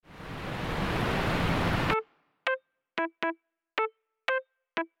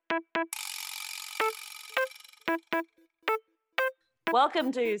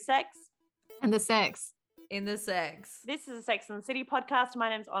Welcome to Sex and the Sex in the Sex. This is a Sex and the City podcast. My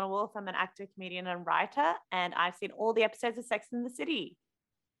name's Honor Wolf. I'm an actor, comedian, and writer, and I've seen all the episodes of Sex and the City.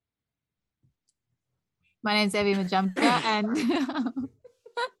 My name's Evie Majumka, and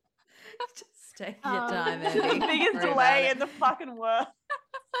just take your time, Evie. The biggest delay in the fucking world.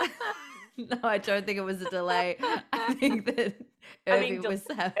 No, I don't think it was a delay. I think that Evie was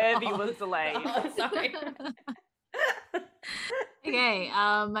delayed. Oh, sorry. Okay,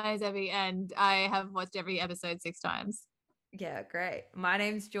 my name's Evie, and I have watched every episode 6 times. Yeah, great. My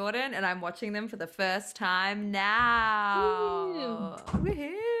name's Jordan, and I'm watching them for the first time now.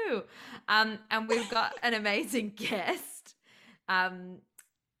 Woohoo! And we've got an amazing guest.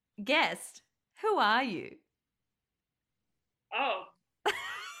 Guest, who are you? Oh.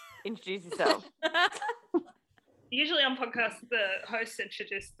 Introduce yourself. Usually on podcasts, the hosts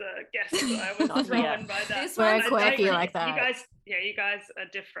introduce the guests. So I was thrown by that. We're quirky like that. You guys are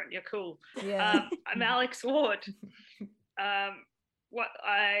different. You're cool. Yeah. I'm Alex Ward. What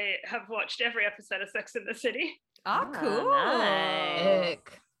I have watched every episode of Sex and the City. Oh, cool. Nice.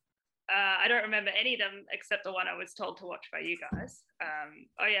 I don't remember any of them except the one I was told to watch by you guys.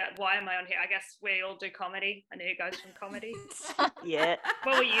 Oh yeah, why am I on here? I guess we all do comedy. I know you guys from comedy. Yeah.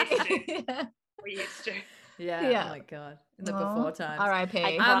 Well, we used to. We used to. Yeah. Oh my God. In the before times. R.I.P.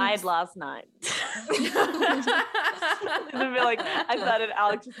 I cried last night. I started,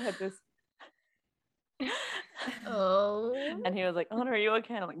 Alex just had this. Oh. And he was like, "Oh, are you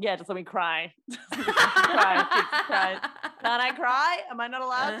okay?" And I'm like, "Yeah, just let me cry." Cry. Can't I cry? Am I not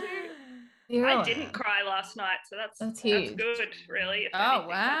allowed to? I didn't cry last night, so that's huge. That's good, really. If Oh, anything,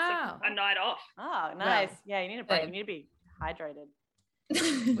 wow. That's a night off. Oh, nice. Yeah, you need a break. You need to be hydrated.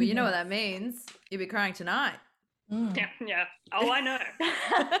 Well, you know what that means. You'll be crying tonight. Yeah. Oh, I know.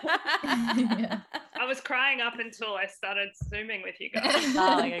 Yeah. I was crying up until I started Zooming with you guys.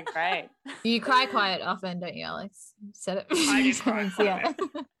 Oh, okay, great. You cry quite often, don't you, Alex? You said it. I do cry quite Yeah.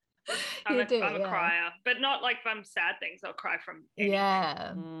 I'm a crier, but not like from sad things. I'll cry from anything.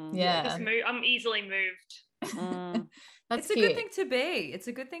 Yeah. I'm easily moved. That's It's cute. a good thing to be. It's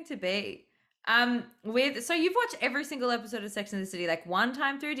a good thing to be. So you've watched every single episode of Sex and the City like one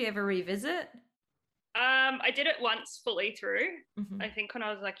time through. Do you ever revisit? I did it once fully through. Mm-hmm. I think when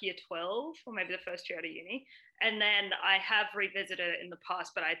I was like year 12 or maybe the first year out of uni. And then I have revisited it in the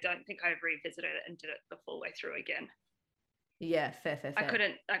past, but I don't think I've revisited it and did it the full way through again. Yeah, fair. I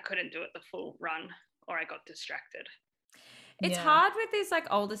couldn't do it the full run, or I got distracted. It's hard with these like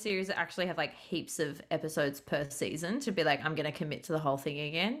older series that actually have like heaps of episodes per season to be like, I'm going to commit to the whole thing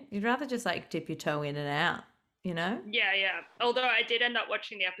again. You'd rather just like dip your toe in and out, you know? Yeah. Although I did end up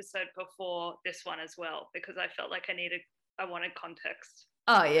watching the episode before this one as well, because I felt like I wanted context.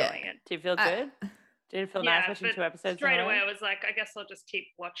 Oh, yeah. Do you feel good? Did it feel nice watching 2 episodes? Straight away, I was like, I guess I'll just keep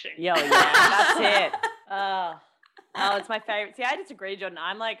watching. Yeah, that's it. Oh, it's my favorite. See, I disagree, Jordan.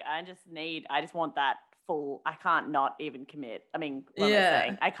 I'm like, I just want that full. I can't not even commit. I mean, what am I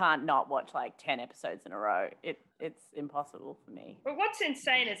saying? I can't not watch like 10 episodes in a row. It's impossible for me. But what's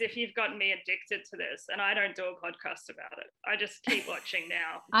insane is if you've gotten me addicted to this, and I don't do a podcast about it. I just keep watching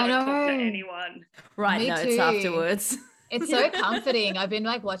now. I know. Don't talk to anyone. Write Me notes too. afterwards. It's so comforting. I've been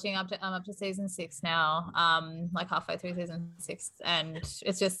like watching up to season 6 now, like halfway through season 6, and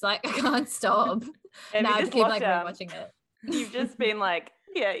it's just like I can't stop. And now I have to keep like rewatching it. You've just been like,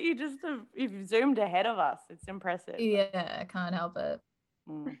 you've zoomed ahead of us. It's impressive. Yeah, I can't help it.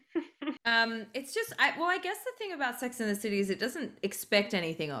 It's just, I guess the thing about Sex and the City is it doesn't expect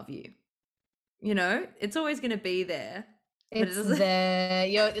anything of you. You know, it's always going to be there. It's there.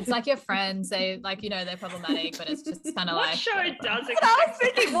 It's like your friends. They like, they're problematic, but it's just kind of like. What show does But I was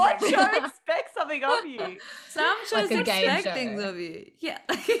thinking, what show expects something of you? Some shows Like a game expect show. things of you. Yeah.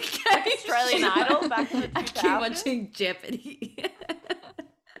 Like Australian Idol back in the 2000s. I keep watching Jeopardy.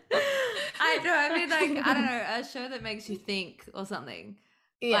 I mean, like, I don't know, a show that makes you think or something.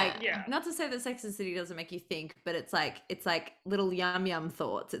 Yeah. Like, not to say that Sex and the City doesn't make you think, but it's like little yum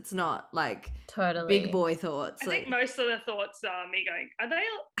thoughts. It's not like Totally big boy thoughts. I think most of the thoughts are me going, are they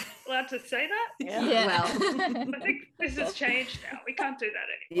allowed to say that? Yeah. Well, I think this has changed now. We can't do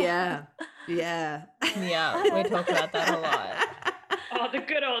that anymore. Yeah. Yeah, we talk about that a lot. Oh, the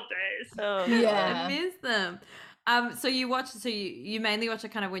good old days. Oh, Yeah. I miss them. So you mainly watched it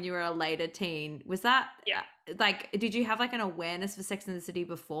kind of when you were a later teen. Was that like, did you have like an awareness for Sex and the City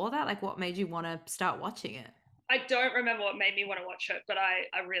before that? Like, what made you want to start watching it? I don't remember what made me want to watch it, but I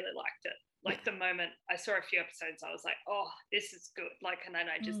really liked it. Like the moment I saw a few episodes, I was like, oh, this is good. Like, and then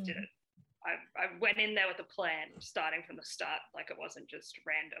I just did it I went in there with a plan, starting from the start, like it wasn't just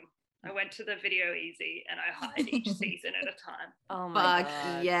random. I went to the Video Easy and I hired each season at a time. Oh my Fuck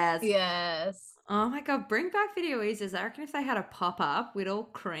god. yes. Yes. Oh my god, bring back Video Easies. I reckon if they had a pop-up, we'd all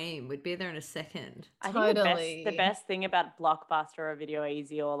cream. We'd be there in a second. I think Totally. the best thing about Blockbuster or Video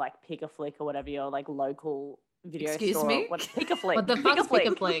Easy or like Pick a Flick or whatever your like local video Excuse store. me? Pick a Flick. What the fuck's Pick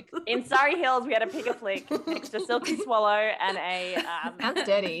a Flick? In Surrey Hills, we had a Pick a Flick next to Silky Swallow and a Sounds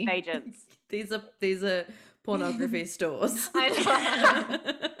dirty. Agents. These are pornography stores. I know.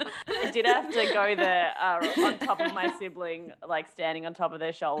 I did have to go there on top of my sibling, like standing on top of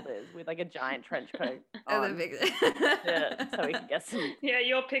their shoulders with like a giant trench coat on, so we could get some. Yeah,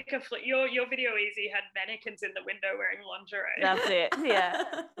 your Pick a Flick, your Video Easy had mannequins in the window wearing lingerie. That's it. Yeah,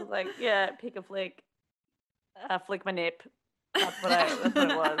 I was like, yeah, Pick a Flick, flick my nip. That's what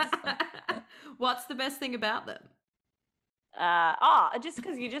it was. What's the best thing about them? Just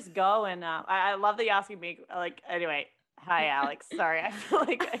because you just go and I love that you're asking me. Like, anyway, hi Alex. Sorry, I feel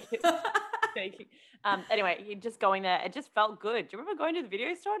like I keep speaking. Anyway, you just going there. It just felt good. Do you remember going to the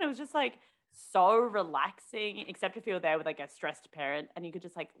video store and it was just like so relaxing, except if you were there with like a stressed parent and you could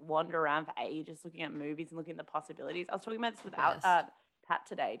just like wander around for ages looking at movies and looking at the possibilities. I was talking about this with Pat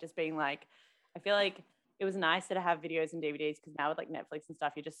today, just being like, I feel like it was nicer to have videos and DVDs because now with like Netflix and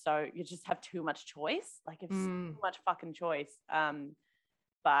stuff, you just have too much choice. Like it's too much fucking choice.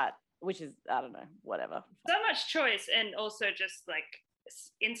 But which is, I don't know, whatever. So much choice and also just like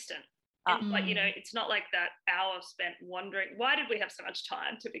instant. And like, you know, it's not like that hour spent wondering, why did we have so much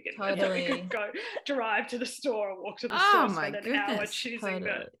time to begin with? That we could go drive to the store or walk to the store, spend an hour choosing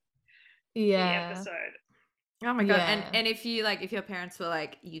the episode. Oh my god! Yeah. And if your parents were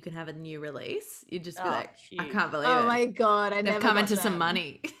like, you can have a new release, you'd just be like, I can't believe it. Oh my god! They've come into some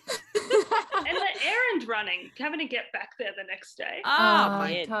money. And the errand running, having to get back there the next day. Oh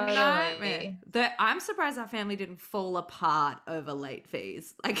my totally. I'm surprised our family didn't fall apart over late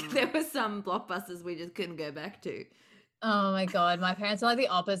fees. Like there were some Blockbusters we just couldn't go back to. Oh my god, my parents were like the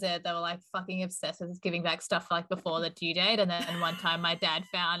opposite. They were like fucking obsessed with giving back stuff like before the due date, and then one time my dad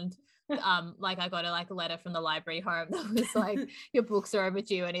found. Like I got a letter from the library home that was like, your books are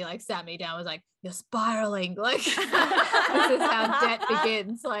overdue, and he like sat me down, was like, you're spiraling, like this is how debt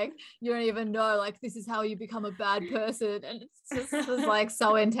begins, like you don't even know, like this is how you become a bad person, and it was like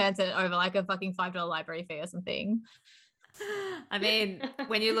so intense and over like a fucking $5 library fee or something. I mean,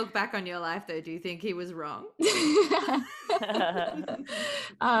 when you look back on your life though, do you think he was wrong? Who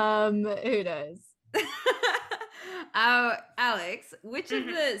knows? Alex, which of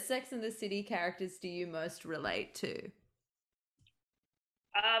the Sex and the City characters do you most relate to?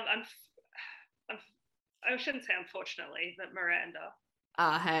 I shouldn't say unfortunately, but Miranda.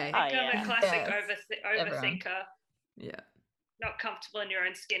 Hey. I'm a classic overthinker. Everyone. Yeah. Not comfortable in your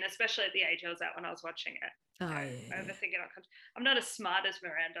own skin, especially at the age I was at when I was watching it. Overthinking. I'm not as smart as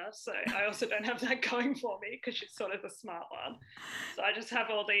Miranda, so I also don't have that going for me because she's sort of the smart one. So I just have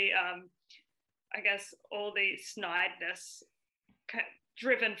all the all the snideness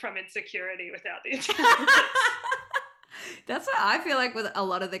driven from insecurity without the intelligence. That's what I feel like with a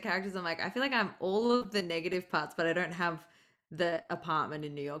lot of the characters. I'm like, I feel like I'm all of the negative parts, but I don't have the apartment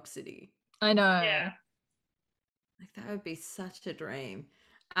in New York City. I know. Yeah. Like that would be such a dream.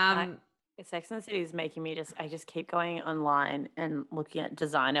 Sex and the City is making me I just keep going online and looking at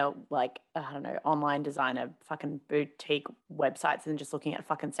designer, like, I don't know, online designer fucking boutique websites and just looking at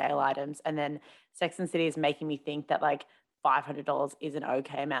fucking sale items. And then Sex and the City is making me think that like $500 is an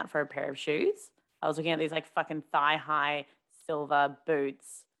okay amount for a pair of shoes. I was looking at these like fucking thigh-high silver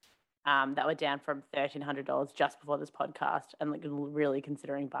boots that were down from $1,300 just before this podcast, and like really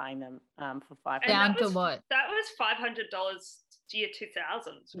considering buying them for $500. Down to what? That was $500 year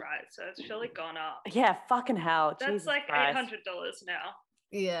 2000s, right? So it's really gone up. Yeah, fucking hell. That's Jesus like Christ. $800 now.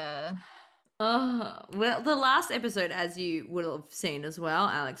 Yeah. Oh, well, the last episode, as you would have seen as well,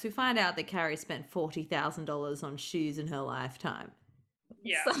 Alex, we find out that Carrie spent $40,000 on shoes in her lifetime.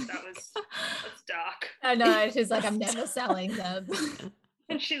 Yeah, that's dark. I know. She's like, I'm never selling them.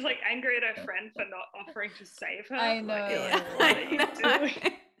 And she's like angry at her friend for not offering to save her. I know. Like, what are you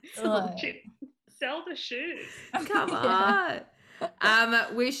doing? Sell the shoes. Come on.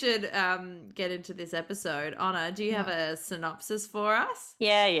 We should get into this episode. Anna, do you have a synopsis for us?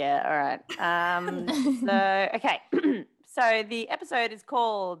 Yeah. All right. So the episode is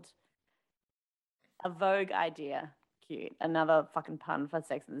called A Vogue Idea. Cute. Another fucking pun for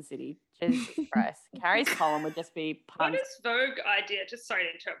Sex and the City. Jesus Christ. Carrie's column would just be puns. What is Vogue Idea? Just sorry to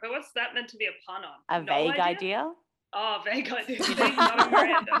interrupt, but what's that meant to be a pun on? A vague idea? Oh, vague idea. Not a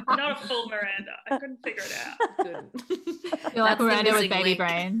Miranda. Not a full Miranda. I couldn't figure it out. You're like Miranda with baby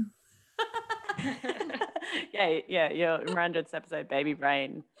brain. Yeah. Your Miranda episode, baby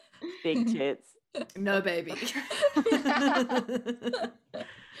brain, big tits. No, baby.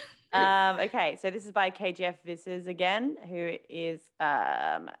 Okay, so this is by KGF Visses again, who is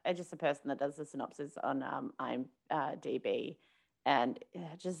just a person that does the synopsis on IMDb, and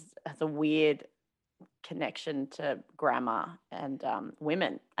just has a weird connection to grammar and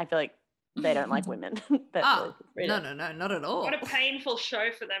women. I feel like they don't like women. No, not at all. What a painful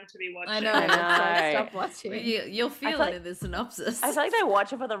show for them to be watching. I know. Like, stop watching. You'll feel it in the synopsis. I feel like they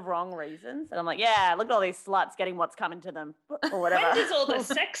watch it for the wrong reasons. And I'm like, yeah, look at all these sluts getting what's coming to them or whatever. When does all the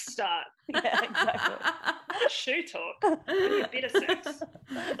sex start? Yeah, exactly. What a shoe talk. A bit of sex.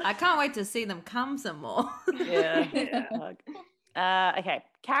 I can't wait to see them come some more. Yeah. Okay.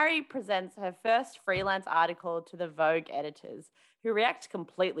 Carrie presents her first freelance article to the Vogue editors, who react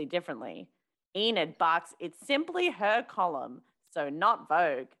completely differently. Enid barks, it's simply her column, so not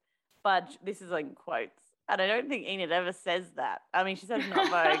Vogue. But this is in quotes. And I don't think Enid ever says that. I mean, she says not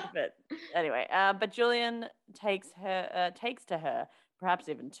Vogue, but anyway. But Julian takes to her, perhaps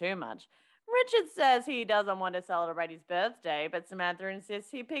even too much. Richard says he doesn't want to celebrate his birthday, but Samantha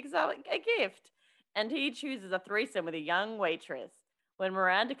insists he picks up a gift. And he chooses a threesome with a young waitress. When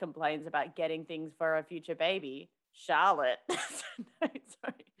Miranda complains about getting things for her future baby, Charlotte, her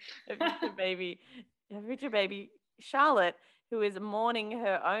future baby, Charlotte, who is mourning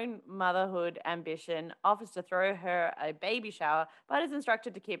her own motherhood ambition, offers to throw her a baby shower, but is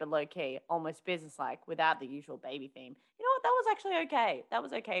instructed to keep it low-key, almost businesslike, without the usual baby theme. You know what? That was actually okay. That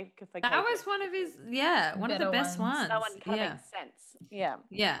was okay for That was one of his, one of the best ones. That one kind of makes sense. Yeah.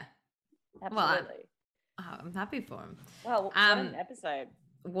 Yeah. Absolutely. Well, I'm happy for him. Well, what an episode.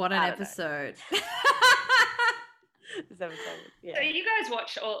 What an episode. This episode, yeah. So you guys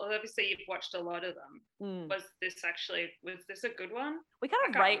watched, obviously you've watched a lot of them. Was this a good one? We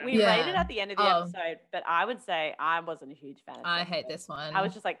kind of rated at the end of the episode, but I would say I wasn't a huge fan of it. I hate this one. I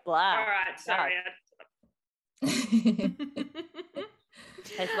was just like, blah. All right, sorry.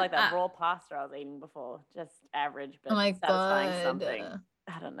 Tasted like that raw pasta I was eating before. Just average, but satisfying something.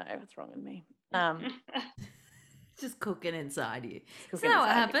 I don't know what's wrong with me. Just cooking inside you. Is that what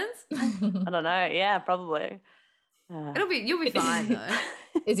happens? I don't know. Yeah, probably. You'll be fine though.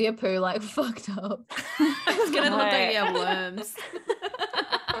 Is your poo like fucked up? It's gonna look like you have worms.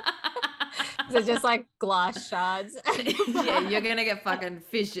 Is it just like glass shards? Yeah, you're gonna get fucking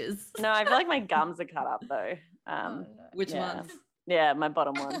fishes. No, I feel like my gums are cut up though. Which ones? Yeah, my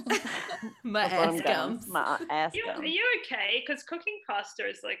bottom one. My ass gums. My ass gums. Are you okay? Because cooking pasta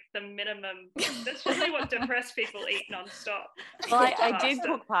is like the minimum. That's really what depressed people eat nonstop. Well, I did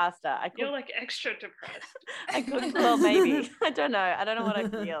cook pasta. You're like extra depressed. I cooked, well, maybe. I don't know what I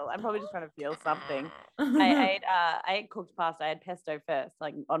feel. I'm probably just trying to feel something. I ate cooked pasta. I had pesto first,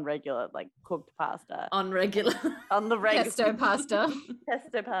 like on regular, like cooked pasta. On the regular. Pesto pasta.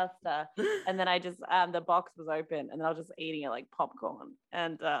 Pesto pasta. And then I just, the box was open and then I was just eating it like popcorn.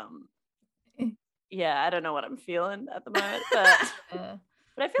 And I don't know what I'm feeling at the moment, but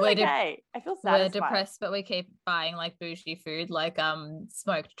I feel okay. I feel satisfied. We're depressed, but we keep buying like bougie food, like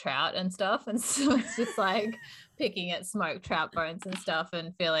smoked trout and stuff, and so it's just like picking at smoked trout bones and stuff,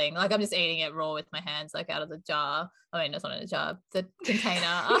 and feeling like I'm just eating it raw with my hands, like out of the jar. I mean, it's not in a jar, the container.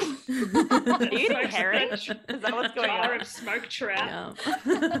 Are you eating herring? Is that what's going on? Jar of smoked trout.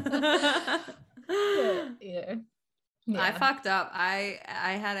 Yeah. I fucked up. I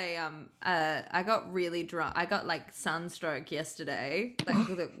had I got really drunk. I got like sunstroke yesterday, like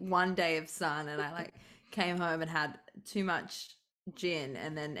with one day of sun, and I like came home and had too much gin,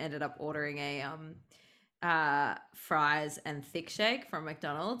 and then ended up ordering a fries and thick shake from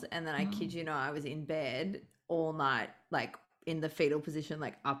McDonald's, and then I kid you not, I was in bed all night, like in the fetal position,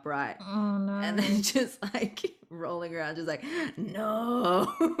 like upright, and then just like rolling around, just like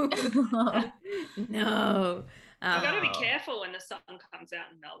no. You got to be careful when the sun comes out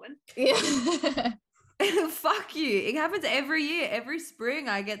in Melbourne. Yeah. Fuck you. It happens every year. Every spring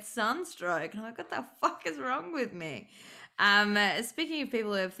I get sunstroke. And I'm like, what the fuck is wrong with me? Speaking of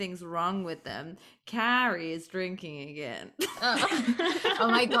people who have things wrong with them, Carrie is drinking again. Oh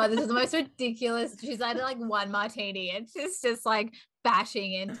my God, this is the most ridiculous. She's had like one martini and she's just like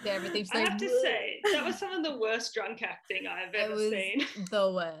bashing into everything. She's I like, have to say, that was some of the worst drunk acting I've ever seen.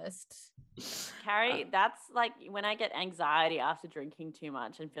 The worst. Carrie, that's like when I get anxiety after drinking too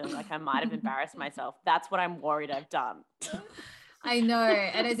much and feeling like I might have embarrassed myself. That's what I'm worried I've done. I know.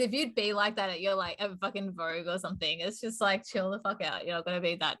 And as if you'd be like that at your like a fucking Vogue or something. It's just like chill the fuck out. You're not going to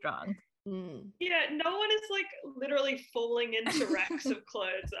be that drunk. Yeah, no one is like literally falling into racks of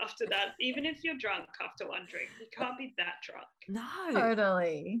clothes after that. Even if you're drunk after one drink, you can't be that drunk. No.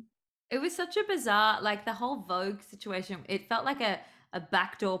 Totally. It was such a bizarre, like the whole Vogue situation. It felt like a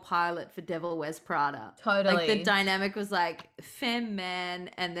backdoor pilot for Devil Wears Prada. Totally. Like the dynamic was like femme man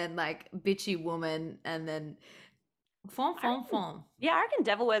and then like bitchy woman and then femme. Yeah, I reckon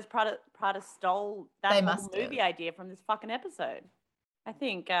Devil Wears Prada stole that whole movie idea from this fucking episode. I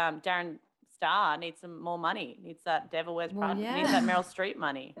think Darren Star needs some more money. Needs that Devil Wears Prada. Yeah. Needs that Meryl Streep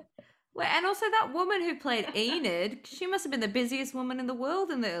money. Well, and also that woman who played Enid, she must have been the busiest woman in the world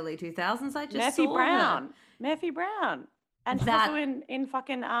in the early 2000s. I just saw her. Murphy Brown. And she's That- also in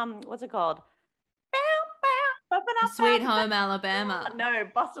fucking, what's it called? Sweet Home Alabama. No,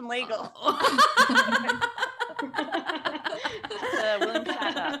 Boston Legal. William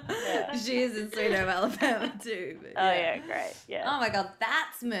Shatner. Yeah. She is in Sweet Home Alabama too. But Oh, yeah, great. Yeah. Oh my God,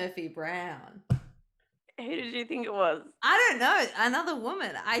 that's Murphy Brown. Who did you think it was? I don't know. Another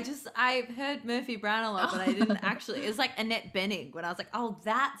woman. I've heard Murphy Brown a lot, but I didn't actually. It was like Annette Bening when I was like, oh,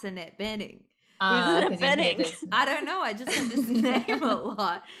 that's Annette Bening. Who's Annette Bening? I don't know. I just heard this name a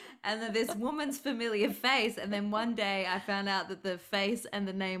lot. And then this woman's familiar face. And then one day I found out that the face and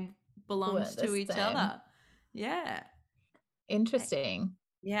the name belongs to each other. Yeah. Interesting.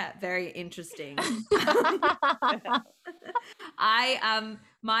 Yeah, very interesting.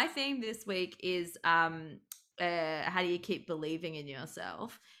 My theme this week is how do you keep believing in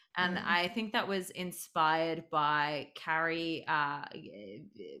yourself? And I think that was inspired by Carrie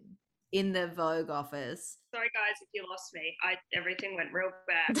in the Vogue office. Sorry guys, if you lost me, everything went real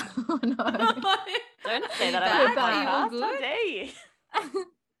bad. Oh, no. Don't say that Back? about Are you all How good? dare you?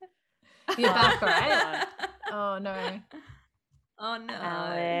 You're back, right? Oh, no. Oh no.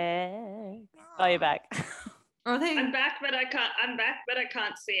 Alex. Oh, you're back. Are they? I'm back, but I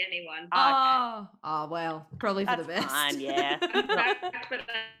can't see anyone. Oh well, probably for the best. Fine, yeah. I'm back, but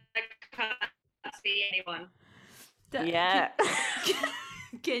I can't see anyone. Yeah.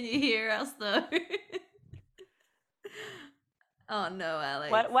 Can you hear us though? Oh no,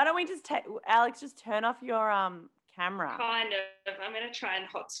 Alex. Why don't we just Alex, just turn off your camera? Kind of. I'm gonna try and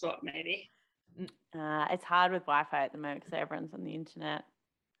hotspot maybe. It's hard with Wi-Fi at the moment because everyone's on the internet.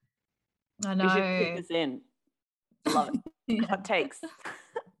 I know. We should keep this in. Love it. Yeah. Hot takes.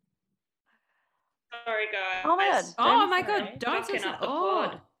 Sorry, guys. Oh my God. Oh my Sorry. God! Don't Fucking listen. up the Oh.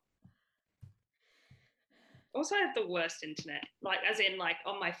 pod. Also, I have the worst internet. Like, as in, like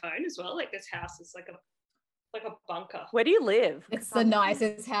on my phone as well. Like, this house is like a bunker. Where do you live? It's the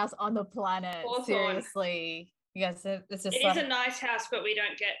nicest house on the planet. Hawthorne. Seriously. Yes, it's just It is a nice house, but we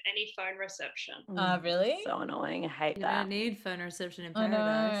don't get any phone reception. really? So annoying. I hate You that. don't need phone reception in I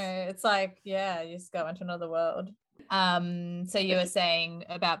paradise. know. It's like, yeah, you just go into another world. So you were saying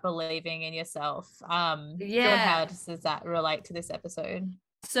about believing in yourself. Yeah. How does that relate to this episode?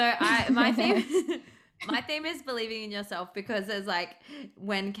 So my theme is believing in yourself, because there's like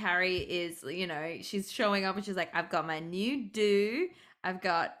when Carrie is, she's showing up and she's like, I've got my new do, I've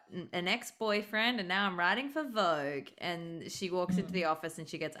got an ex-boyfriend, and now I'm writing for Vogue. And she walks into the office and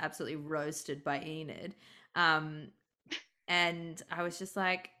she gets absolutely roasted by Enid. And I was just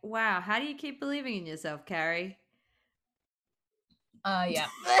like, wow, how do you keep believing in yourself, Carrie? Yeah.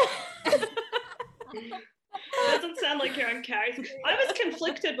 Doesn't sound like you're on Carrie's. I was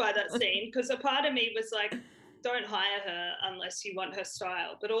conflicted by that scene because a part of me was like, don't hire her unless you want her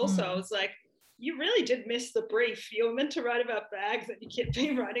style. But also I was like, you really did miss the brief. You were meant to write about bags and you kept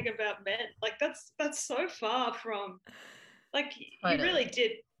been writing about men. Like that's so far from, like, you really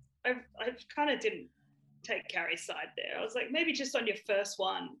did. I kind of didn't take Carrie's side there. I was like, maybe just on your first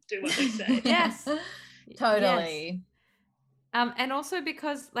one, do what they say. Yes. Totally. Yes. And also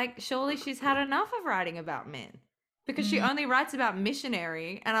because, like, surely she's had enough of writing about men, because she only writes about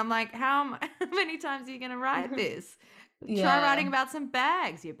missionary. And I'm like, how many times are you going to write this? Try writing about some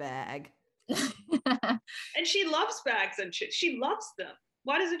bags, you bag. And she loves bags and shit. She loves them.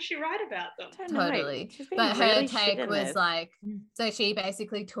 Why doesn't she write about them? Totally. But her take was like, so she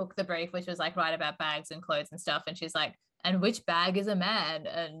basically took the brief, which was like, write about bags and clothes and stuff. And she's like, and which bag is a man?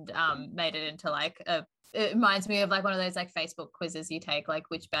 And made it into like it reminds me of like one of those like Facebook quizzes you take, like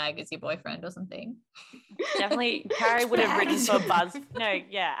which bag is your boyfriend or something. Definitely, Carrie would have written for BuzzFeed. No,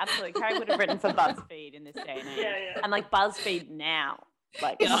 yeah, absolutely. Carrie would have written for BuzzFeed in this day and age. Yeah. And like BuzzFeed now.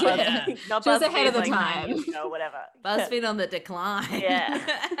 Like, Yeah. not She was BuzzFeed ahead of the like time. 9 years ago, whatever. BuzzFeed on the decline. Yeah.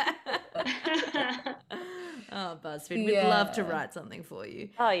 Oh, BuzzFeed, we'd love to write something for you.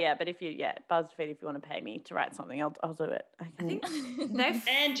 Oh yeah, but BuzzFeed, if you want to pay me to write something, I'll do it. I think they've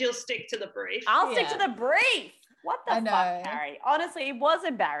And you'll stick to the brief. I'll stick to the brief. What the I know. fuck, Carrie? Honestly, it was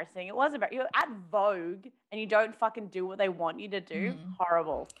embarrassing. It was embarrassing. You're at Vogue and you don't fucking do what they want you to do.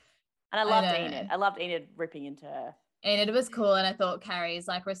 Horrible. And I loved know. Enid. I loved Enid ripping into her. And it was cool. And I thought Carrie's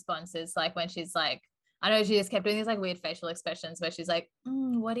like responses, like when she's like, I know she just kept doing these like weird facial expressions where she's like,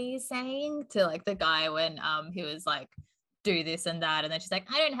 what are you saying to like the guy when he was like, do this and that, and then she's like,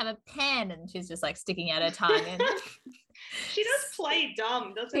 I don't have a pen, and she's just like sticking out her tongue. And she does play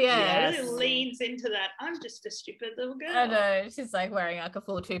dumb, doesn't she? Yes. She really leans into that. I'm just a stupid little girl. I know, she's like wearing like a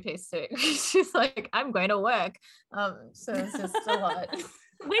full two-piece suit. She's like, I'm going to work. So it's just a lot.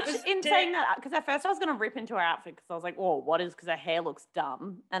 Which, in saying that, because at first I was going to rip into her outfit because I was like, oh, what is, because her hair looks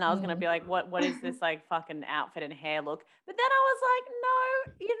dumb. And I was going to be like, what is this like fucking outfit and hair look? But then I was like,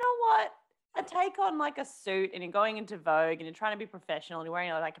 no, you know what? A take on like a suit and you're going into Vogue and you're trying to be professional and you're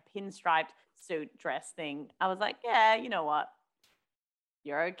wearing like a pinstriped suit dress thing. I was like, yeah, you know what?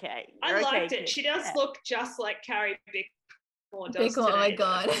 You're okay. You're I liked okay, it. kid. She does look just like Carrie Bickmore does Big one, oh my today,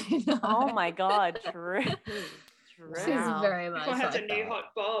 god. Oh my god, true. True. She's very much Bickmore has like a new that.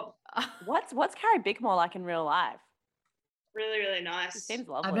 hot bob. What's Carrie Bickmore like in real life? Really, really She nice. seems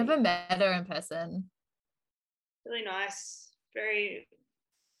lovely. I've never met her in person. Really nice. Very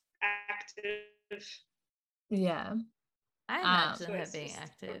active. Yeah. I imagine her being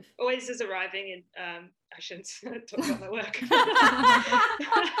active. Always is arriving in I shouldn't talk about my work.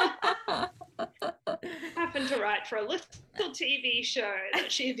 Happened to write for a little TV show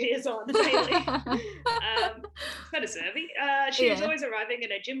that she appears on daily. It's kind of servy. She's always arriving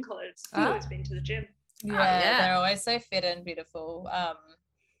in her gym clothes. She's always been to the gym. Yeah, they're always so fit and beautiful.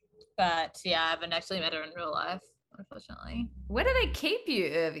 But yeah, I haven't actually met her in real life, unfortunately. Where do they keep you,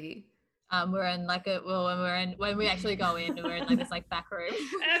 Irvi? We're in like when we actually go in, we're in like this like back room.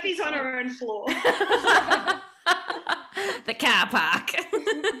 Irvi's on her own floor. The car park.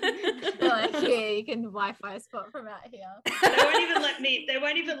 They're like, here, you can Wi-Fi spot from out here. They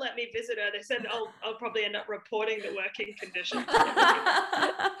won't even let me visit her. They said I'll probably end up reporting the working conditions. Yeah,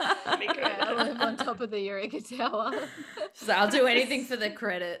 I live on top of the Eureka Tower. So I'll do anything for the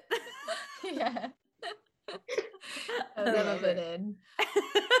credit. Yeah. I've never been in.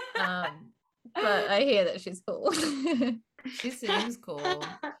 But I hear that she's cool. She seems cool.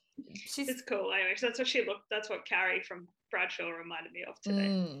 It's cool anyway. So that's what Carrie from Bradshaw reminded me of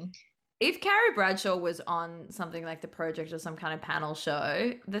today. If Carrie Bradshaw was on something like The Project or some kind of panel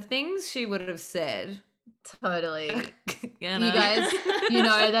show, the things she would have said. Totally. You know? You guys, you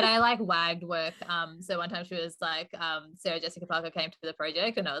know that I like wagged work. So one time she was like, Sarah Jessica Parker came to The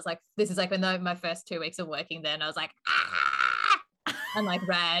Project, and I was like, this is like when my first 2 weeks of working there, and I was like, and like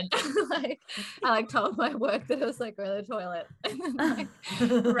ran. Like I like told my work that it was like going to the toilet, and then like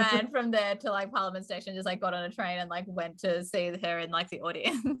ran from there to like Parliament Station, just like got on a train and like went to see her in like the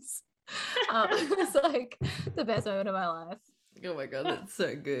audience. It was like the best moment of my life. Oh my god, that's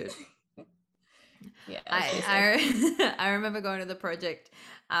so good. Yeah, I remember going to The Project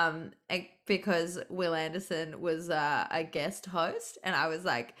because Will Anderson was a guest host, and I was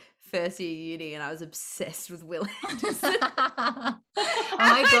like first year uni, and I was obsessed with Will Anderson. Oh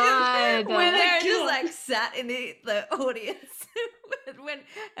my god! When they just like sat in the audience,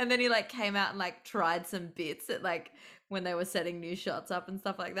 and then he like came out and like tried some bits at like when they were setting new shots up and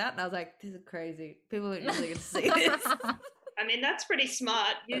stuff like that, and I was like, this is crazy. People are usually going to see this. I mean, that's pretty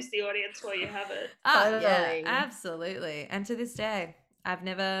smart. Use the audience while you have it. Oh, yeah, absolutely. And to this day, I've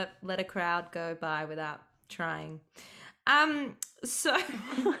never let a crowd go by without trying. So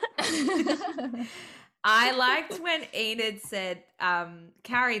I liked when Enid said,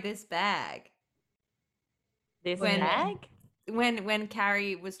 carry this bag. Bag? When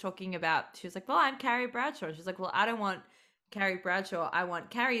Carrie was talking about, she was like, well, I'm Carrie Bradshaw. She's like, well, I don't want Carrie Bradshaw. I want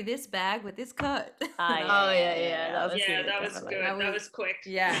carry this bag with this coat. Yeah. That was good. That was quick.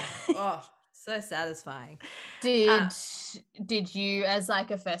 Yeah. Oh, so satisfying. Did you, as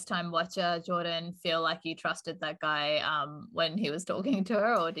like a first time watcher, Jordan, feel like you trusted that guy when he was talking to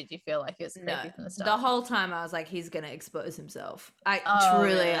her, or did you feel like he was creepy from the start? The whole time I was like, he's gonna expose himself. I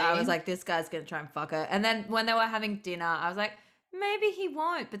was like, this guy's gonna try and fuck her. And then when they were having dinner, I was like, maybe he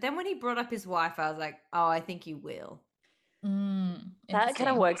won't. But then when he brought up his wife, I was like, oh, I think he will. That kind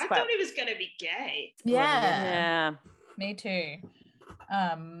of works. I thought he was going to be gay. Yeah. Me too.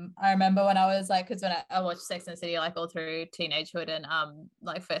 I remember when I was like, because when I watched Sex and the City like all through teenagehood and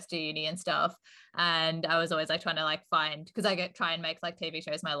like first year uni and stuff, and I was always like trying to like find, because I try and make like TV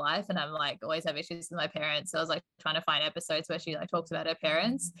shows my life, and I'm like always have issues with my parents, so I was like trying to find episodes where she like talks about her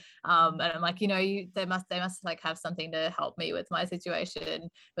parents, and I'm like, you know, they must like have something to help me with my situation,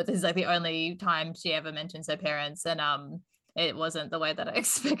 but this is like the only time she ever mentions her parents, and it wasn't the way that I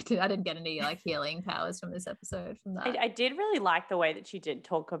expected. I didn't get any like healing powers from this episode from that. I did really like the way that she did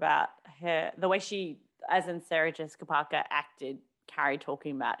talk about her, the way she, as in Sarah Jessica Parker, acted Carrie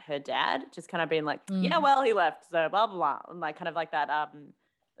talking about her dad, just kind of being like, yeah, well, he left, so blah, blah, blah. And like kind of like that.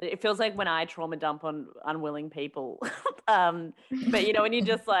 It feels like when I trauma dump on unwilling people. But you know, when you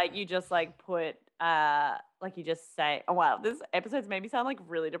just put like you just say, oh wow, this episode's made me sound like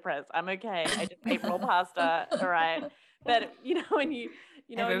really depressed. I'm okay. I just ate raw pasta. All right. But you know, when you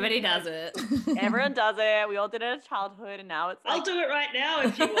know, everybody does it. Everyone does it. We all did it as childhood, and now it's like, I'll do it right now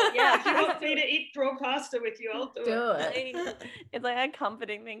if you want. Yeah, if you want me to eat raw pasta with you, I'll do it. It's like a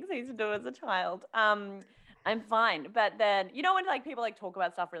comforting thing I used to do as a child. I'm fine. But then, you know, when like people like talk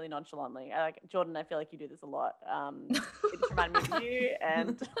about stuff really nonchalantly, Jordan, I feel like you do this a lot. It just reminded me of you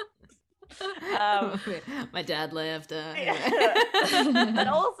and my dad left. But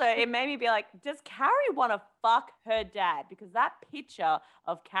also it made me be like, does Carrie want to fuck her dad? Because that picture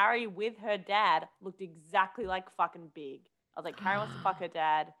of Carrie with her dad looked exactly like fucking Big. I was like, Carrie wants to fuck her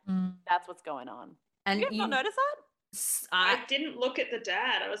dad. That's what's going on. And you not notice that? I didn't look at the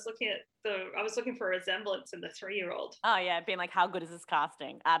dad. I was looking for a resemblance in the 3-year-old. Oh yeah, being like, how good is this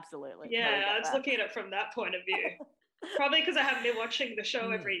casting? Absolutely. Yeah, totally I was looking at it from that point of view. Probably because I haven't been watching the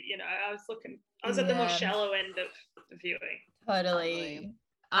show every, you know, I was at the more shallow end of the viewing. Totally.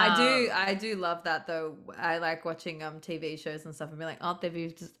 I do love that though. I like watching TV shows and stuff and be like, oh, they've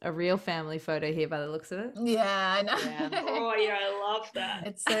used a real family photo here by the looks of it. Yeah, I know. Yeah. Oh yeah, I love that.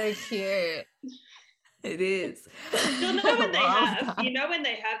 It's so cute. It is. You'll know when when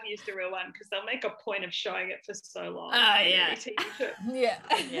they have used a real one because they'll make a point of showing it for so long. Oh yeah. Yeah.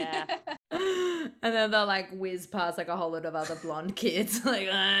 And then they'll like whiz past like a whole lot of other blonde kids. Like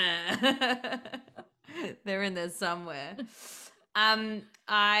they're in there somewhere. Maybe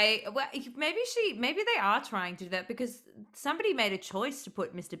they are trying to do that because somebody made a choice to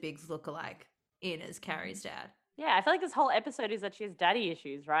put Mr. Big's lookalike in as Carrie's dad. Yeah, I feel like this whole episode is that she has daddy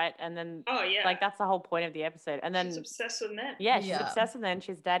issues, right? And then, like that's the whole point of the episode. And then she's obsessed with men. Yeah, she's obsessed with men.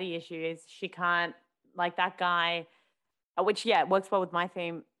 She has daddy issues. She can't, like that guy, which works well with my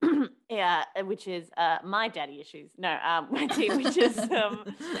theme. Which is my daddy issues. No, my team, which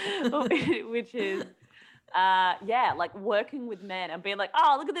is like working with men and being like,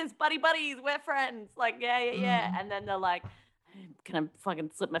 oh, look at this, buddies, we're friends. Like, yeah. And then they're like, can I fucking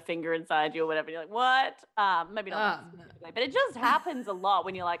slip my finger inside you or whatever? And you're like, what? Maybe not specifically, but it just happens a lot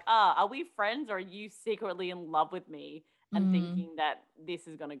when you're like, are we friends or are you secretly in love with me and thinking that this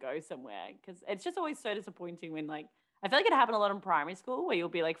is going to go somewhere? Because it's just always so disappointing when like, I feel like it happened a lot in primary school where you'll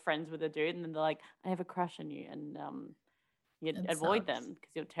be like friends with a dude and then they're like, I have a crush on you. And you avoid them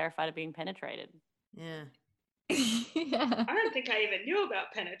because you're terrified of being penetrated. Yeah. Yeah. I don't think I even knew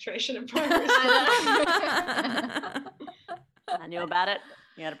about penetration in primary school. I knew about it.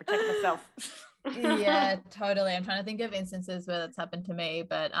 You had to protect myself. Yeah, totally. I'm trying to think of instances where that's happened to me,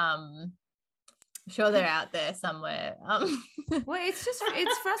 but I'm sure they're out there somewhere. Well, it's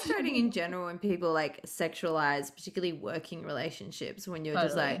frustrating in general when people like sexualize, particularly working relationships, when you're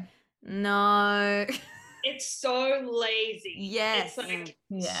just like, no. It's so lazy. Yes. It's like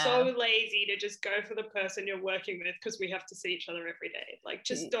so lazy to just go for the person you're working with because we have to see each other every day. Like,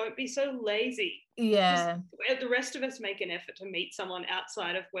 just don't be so lazy. Yeah. The rest of us make an effort to meet someone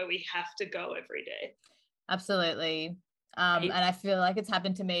outside of where we have to go every day. Absolutely. And I feel like it's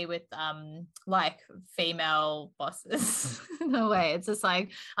happened to me with like female bosses in a way. It's just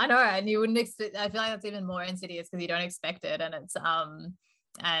like, I know, and you wouldn't expect, I feel like that's even more insidious because you don't expect it, and it's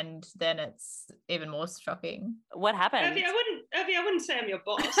and then it's even more shocking. What happened? Evie, I wouldn't say I'm your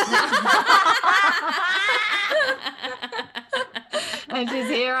boss. And she's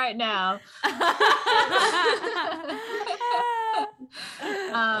here right now.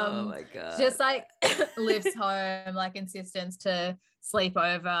 Oh my god. Just like lives home, like insistence to sleep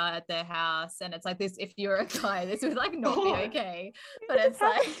over at their house, and it's like this, if you're a guy, this would like not be okay, but it's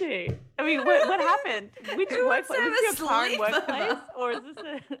like I mean, what happened? Which workplace? Is this your current workplace or is this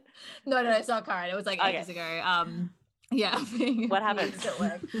no, it's not current. It was like ages ago. What happened at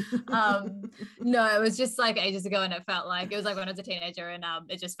work? No, it was just like ages ago, and it felt like it was like when I was a teenager, and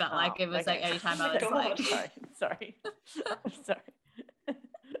it just felt like it was like any time I was like sorry.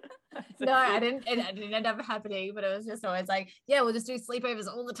 No, it didn't end up happening, but it was just always like, yeah, we'll just do sleepovers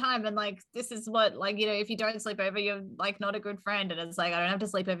all the time, and like this is what, like, you know, if you don't sleep over, you're like not a good friend. And it's like, I don't have to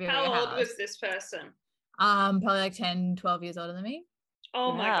sleep over your house. How old was this person? Probably like 10, 12 years older than me.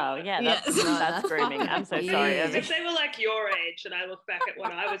 Oh my God. Yeah, Yes. that's grooming. I'm so sorry. weird. If they were like your age and I look back at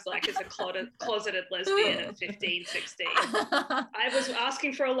what I was like as a closeted lesbian at 15, 16, I was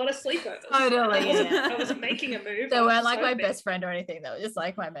asking for a lot of sleepovers. Totally. I wasn't making a move. They weren't like my hoping. best friend or anything. They were just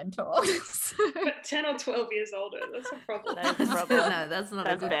like my mentor. But 10 or 12 years older, that's a problem. That's a problem. No, that's not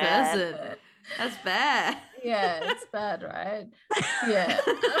That's a good bad. person. That's bad. Yeah, it's bad, right? Yeah.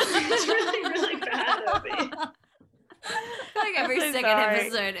 It's really, really bad, Irby. Like every I'm so second sorry.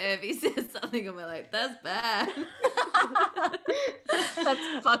 episode, Irby says something and we're like, that's bad.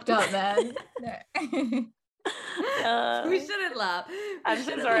 That's fucked up, man. No. We shouldn't laugh. I'm We so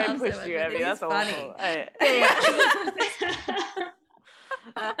shouldn't sorry I laugh so pushed much. you, I Abby. think That's it's funny. awful.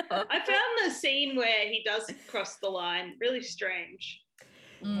 I found the scene where he does cross the line really strange.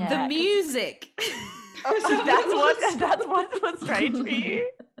 Yeah. The music. Oh, that's what was strange for you.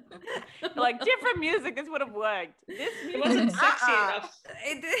 Like different music, this would have worked. This It music, wasn't sexy enough.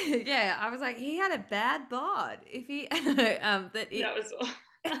 Yeah, I was like, he had a bad bod. If he that it, That was all.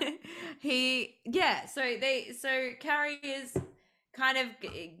 So Carrie is kind of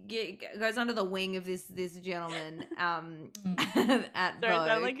goes under the wing of this gentleman at sorry, it Vogue.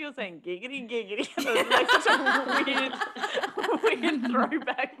 sounded like you were saying giggity giggity. It was like such a weird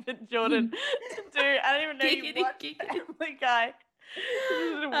throwback for Jordan to do. I don't even know you Giggity, watched giggity. Family Guy.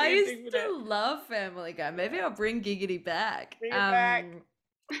 This is a I weird thing used to to do. love Family Guy. Maybe I'll bring Giggity back. Bring it back.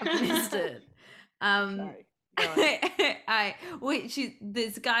 I've missed it. Sorry. Go on.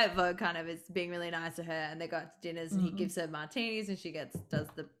 This guy at Vogue kind of is being really nice to her, and they go out to dinners, and he gives her martinis, and she does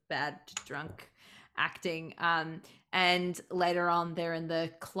the bad drunk acting. And later on, they're in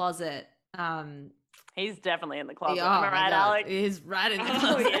the closet. He's definitely in the closet. Oh Am I my right, God, Alex? He's right in the Oh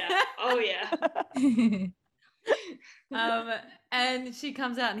closet. yeah. Oh yeah. And she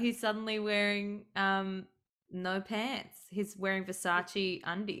comes out, and he's suddenly wearing no pants. He's wearing Versace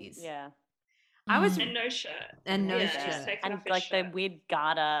undies. Yeah. I was And no shirt. and no Yeah, shirt. he's taken And off his like the shirt. weird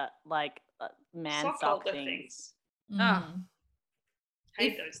garter, like man Sock sock holder things. Oh.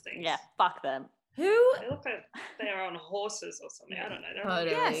 Hate those things. Yeah, fuck them. Who? They look like they are on horses or something. I don't know. They're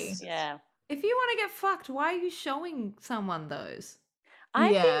Totally. Yes. Yeah. If you want to get fucked, why are you showing someone those?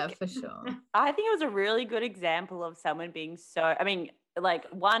 Yeah, think, for sure. I think it was a really good example of someone being so, I mean, like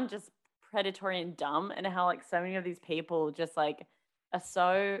one, just predatory and dumb, and how like so many of these people just like are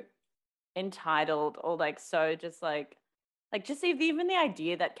so entitled or like so just like just even the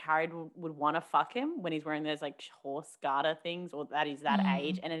idea that Carrie would want to fuck him when he's wearing those like horse garter things, or that he's that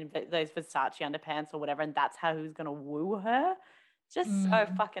age, and in those Versace underpants or whatever, and that's how he's gonna woo her. Just so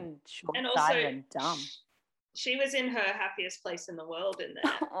fucking And short-sighted also, and dumb. she was in her happiest place in the world in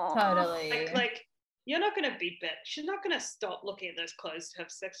there. Totally. Like you're not going to be better. She's not going to stop looking at those clothes to have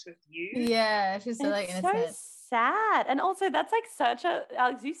sex with you. Yeah, she's so like It's so innocent. sad. And also that's like such a,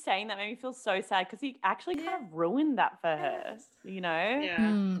 Alex, you saying that made me feel so sad because he actually kind of ruined that for her, you know?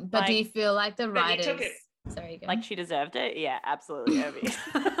 Yeah. But do you feel like the But he writers? took it. Sorry, go. Like she deserved it? Yeah, absolutely, Obi.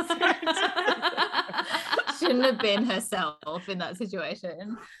 Shouldn't have been herself in that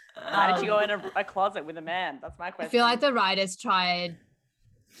situation. Why did she go in a closet with a man? That's my I question. feel like the writers tried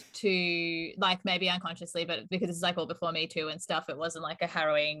to, like, maybe unconsciously, but because it's like all before Me Too and stuff, it wasn't like a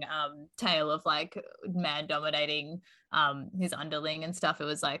harrowing tale of like man dominating his underling and stuff. It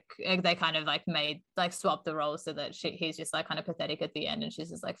was like they kind of like made like swap the roles so that he's just like kind of pathetic at the end, and she's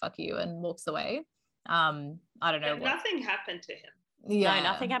just like fuck you and walks away. I don't know. But nothing happened to him. Yeah, No,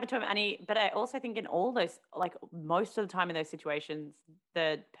 nothing happened to him. But I also think in all those, like most of the time in those situations,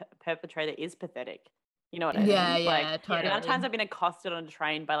 the perpetrator is pathetic. You know what I mean? Yeah, Like, totally. the amount of times I've been accosted on a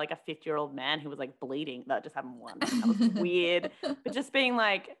train by like a 50-year-old man who was like bleeding. That just happened once. That was weird. But just being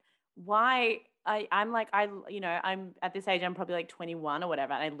like, why? I'm at this age, I'm probably like 21 or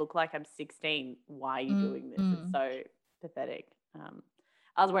whatever, and I look like I'm 16. Why are you doing this? It's so pathetic.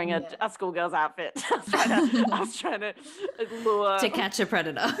 I was wearing a schoolgirl's outfit. I was trying to lure To catch a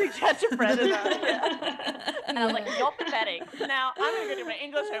predator. to catch a predator. Yeah. And I was like, you're pathetic. Now I'm gonna go do my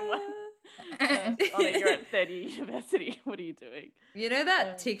English homework. You're at 30 university. What are you doing? You know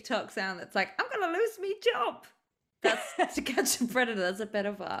that TikTok sound that's like, I'm gonna lose me job. That's to catch a predator. That's a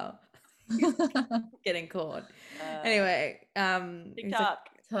pedophile. Getting caught. Anyway, TikTok.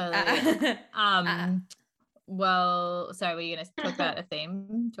 Totally. Well, sorry, were you going to talk about a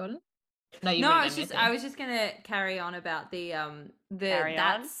theme, Jordan? No, I was just gonna carry on about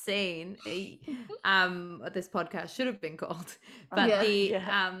that scene. This podcast should have been called, but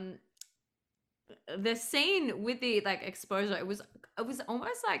the scene with the like exposure, it was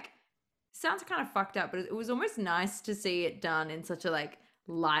almost like, sounds kind of fucked up, but it was almost nice to see it done in such a like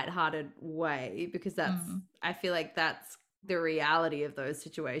lighthearted way, because that's I feel like that's the reality of those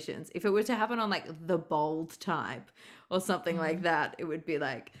situations. If it were to happen on like The Bold type or something like that, it would be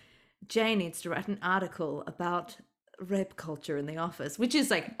like, Jay needs to write an article about rape culture in the office, which is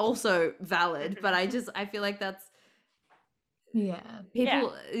like also valid, but I feel like that's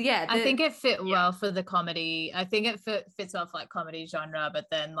people I think it fit well for the comedy. I think it fits well for like comedy genre, but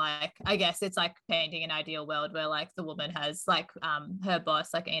then like I guess it's like painting an ideal world where like the woman has like her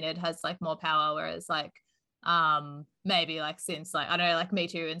boss like Enid has like more power, whereas like maybe like since like I don't know like Me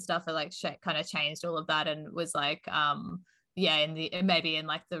Too and stuff are like kind of changed all of that and was like maybe in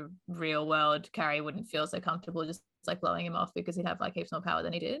like the real world Carrie wouldn't feel so comfortable just like blowing him off because he'd have like heaps more power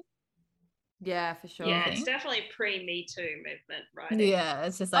than he did. Yeah, for sure. Yeah, it's definitely pre-Me Too movement, right? Yeah,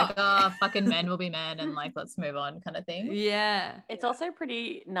 it's just like, fucking men will be men and like, let's move on kind of thing. Yeah. It's also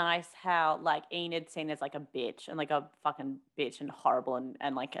pretty nice how like Enid's seen as like a bitch and like a fucking bitch and horrible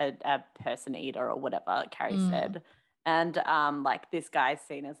and like a person eater or whatever Carrie said. And like this guy's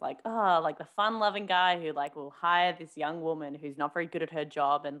seen as like, like the fun-loving guy who like will hire this young woman who's not very good at her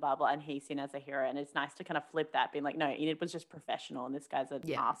job and blah blah, and he's seen as a hero. And it's nice to kind of flip that, being like, no, Enid was just professional and this guy's an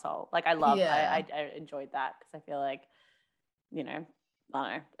asshole. Like I enjoyed that because I feel like, you know,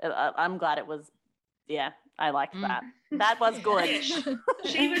 I don't know. I'm glad it was. Yeah, I liked that. That was good.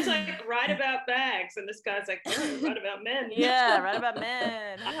 She was like, write about bags, and this guy's like, no, write about men. Yeah, write about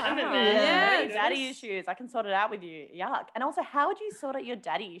men. I'm a man. Yeah, daddy issues. I can sort it out with you. Yuck. And also, how would you sort out your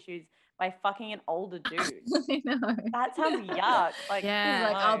daddy issues by fucking an older dude? I know. That sounds yuck. Like, he's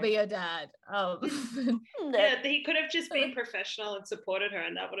like, I'll be your dad. Yeah, he could have just been professional and supported her,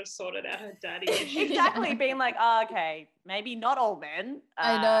 and that would have sorted out her daddy issues. Exactly, being like, okay, maybe not all men.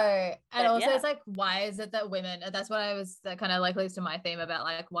 I know. And also it's like, why is it that women, that's what I was, that kind of like leads to my theme about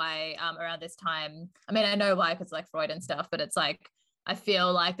like why around this time, I mean, I know why, because like Freud and stuff, but it's like, I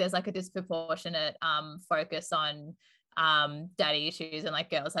feel like there's like a disproportionate focus on daddy issues and like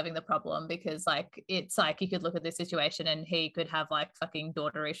girls having the problem, because like it's like you could look at this situation and he could have like fucking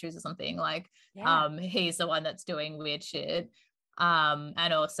daughter issues or something, like he's the one that's doing weird shit,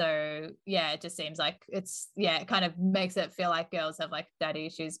 and also it just seems like it's it kind of makes it feel like girls have like daddy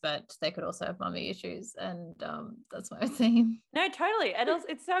issues but they could also have mommy issues, and that's my theme. No, totally. And also,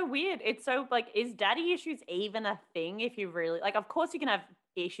 it's so weird. It's so like, is daddy issues even a thing? If you really like, of course you can have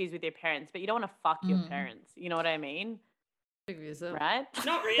issues with your parents, but you don't want to fuck your parents, you know what I mean? Right?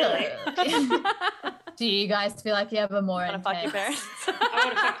 Not really. Do you guys feel like you have a more intense... fuck your parents? I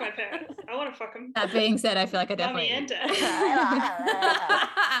want to fuck my parents. I want to fuck them. That being said, I feel like I definitely Mommy and Dad.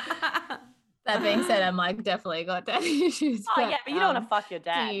 That being said, I'm like definitely got daddy issues. But you don't want to fuck your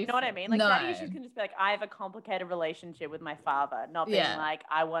dad. You know what I mean? Like daddy No. issues can just be like, I have a complicated relationship with my father, not being like,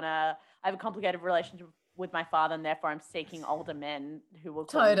 I have a complicated relationship with my father and therefore I'm seeking older men who will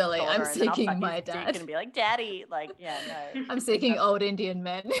call totally. Me I'm seeking my dad and be like, daddy. Like, no. I'm seeking old Indian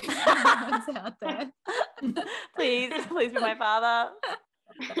men. Out there. please be my father.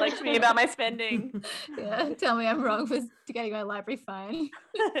 Lecture me about my spending. Yeah, tell me I'm wrong for getting my library fine.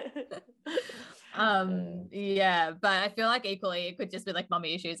 But I feel like equally it could just be like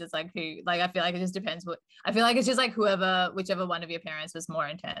mommy issues. It's like who, like I feel like it just depends what I feel like it's just like whichever one of your parents was more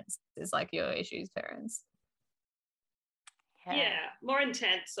intense is like your issues parents. Yeah, more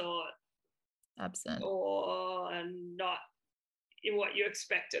intense or absent or not in what you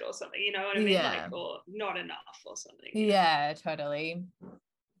expected or something, you know what I mean? Like, or not enough or something. Yeah, totally.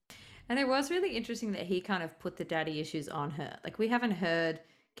 And it was really interesting that he kind of put the daddy issues on her. Like we haven't heard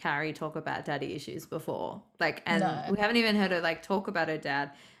Carrie talk about daddy issues before. Like, and we haven't even heard her like talk about her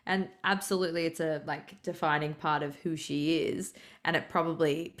dad. And absolutely it's a like defining part of who she is. And it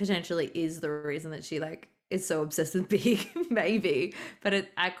probably potentially is the reason that she like is so obsessed with Big, maybe. But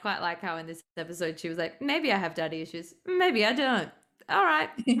I quite like how in this episode she was like, maybe I have daddy issues, maybe I don't. All right.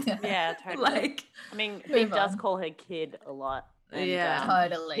 Yeah, totally. Like, I mean, Big does call her kid a lot. And,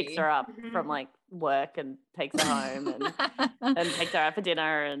 totally. Picks her up from like work and takes her home and takes her out for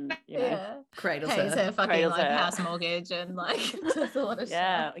dinner and cradles pays her. her fucking like house mortgage and like does a lot of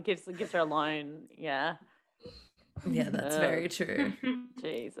stuff. gives her a loan. Yeah. Yeah, that's very true.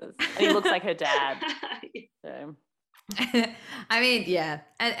 Jesus. And he looks like her dad. So. I mean,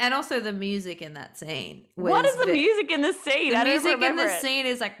 and also the music in that scene. What is the music in the scene? The music in the scene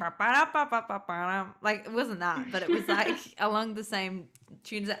is like it wasn't that, but it was like along the same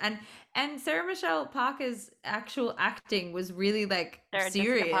tunes it. And Sarah Michelle Parker's actual acting was really like Sarah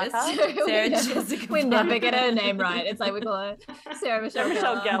serious. Jessica we never get her name right. It's like we call her Sarah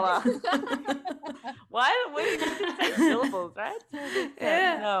Michelle Geller. Why would you say syllables, right?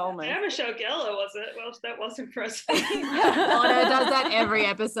 Yeah. No, Sarah Michelle Gellar was it? Well, that was impressive. Anna does that every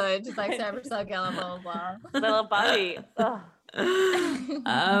episode. Just like Sarah Michelle Gellar, blah blah blah. Little buddy.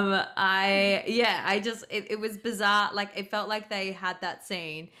 It was bizarre. Like it felt like they had that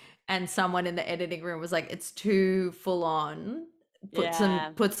scene and someone in the editing room was like, it's too full on.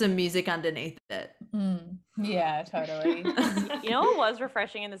 Put some music underneath it. Yeah, totally. You know what was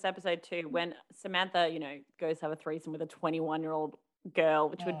refreshing in this episode too? When Samantha, goes to have a threesome with a 21-year-old girl,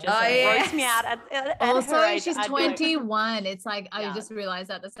 which would just gross me out. At also, her age, she's 21. It's like I just realized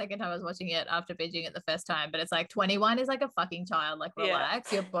that the second time I was watching it after binging it the first time. But it's like 21 is like a fucking child. Like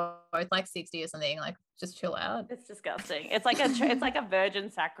relax. You're both like 60 or something. Like just chill out. It's disgusting. It's like a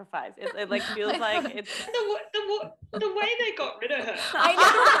virgin sacrifice. It like feels like it's the way they got rid of her.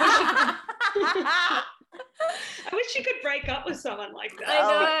 I wish you could break up with someone like that.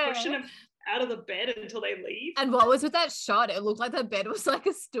 I know. Pushing them out of the bed until they leave. And what was with that shot? It looked like the bed was like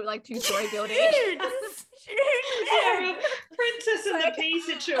a two-story building. Yeah, Princess and the Pea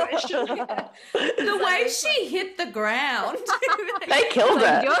situation. The way she hit the ground. They killed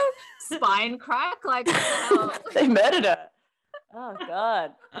her. Your spine crack? Like, what the hell? They murdered her. Oh,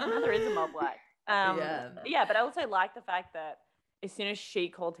 God. There is a mob black. Yeah, but I also like the fact that as soon as she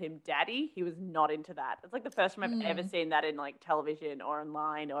called him daddy, he was not into that. It's like the first time I've ever seen that in like television or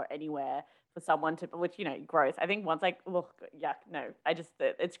online or anywhere for someone to, which, gross. I think once it's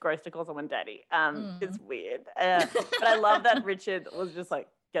gross to call someone daddy. It's weird. But I love that Richard was just like,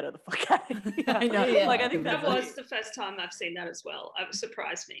 get her the fuck out of here. I know. Yeah. Like, I think that was the first time I've seen that as well. It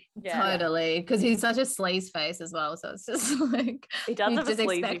surprised me. Yeah. Totally. Because he's such a sleaze face as well. So it's just like, he does have just a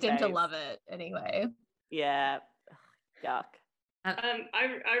sleazy expect him face. to love it anyway. Yeah. Yuck. I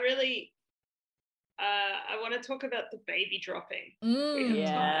really I want to talk about the baby dropping.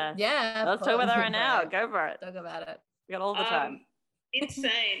 Yeah. Let's talk about that right now. Go for it. Talk about it. We got all the time.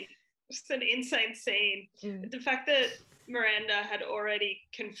 Insane. Just an insane scene. The fact that Miranda had already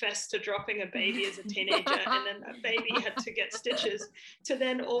confessed to dropping a baby as a teenager and then that baby had to get stitches to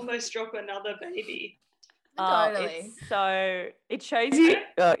then almost drop another baby. Totally. It shows you.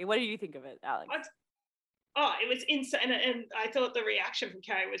 What do you think of it, Alex? It was insane, and I thought the reaction from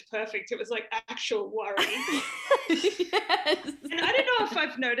Carrie was perfect. It was like actual worry. Yes. And I don't know if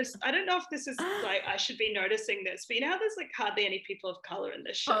I've noticed. I don't know if this is like I should be noticing this, but there's like hardly any people of color in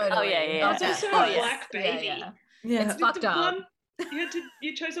this show. Totally. Oh yeah. It's also a black baby. Yeah. It's fucked up.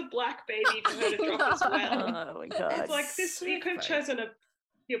 You chose a black baby for her to drop as well. Oh my God. It's like this. You could have chosen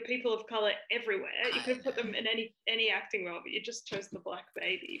your people of color everywhere. You could have put them in any acting role, but you just chose the black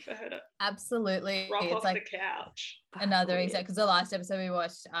baby for her to absolutely drop off the couch. Another example, because the last episode we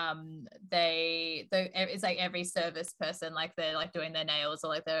watched, it's like every service person, like they're like doing their nails, or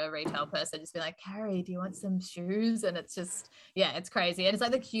like the retail person just be like, Carrie, do you want some shoes? And it's just, it's crazy. And it's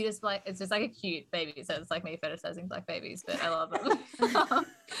like the cutest, like it's just like a cute baby. So it's like me fetishizing black babies, but I love them.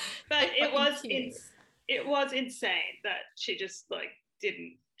 But it was insane that she just like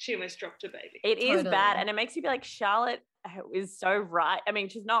she almost dropped a baby. It is bad, and it makes you be like, Charlotte is so right. I mean,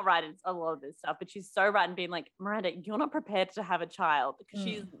 she's not right in a lot of this stuff, but she's so right in being like, Miranda, you're not prepared to have a child, because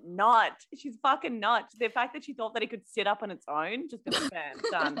she's not. She's fucking not. The fact that she thought that it could sit up on its own, just been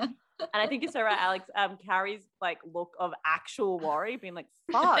done. And I think you're so right, Alex. Carrie's like look of actual worry, being like,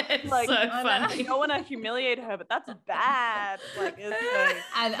 fuck. It's like, so funny. You don't want to humiliate her, but that's bad. Like,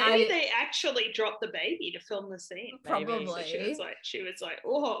 maybe they actually dropped the baby to film the scene. Probably. So she was like,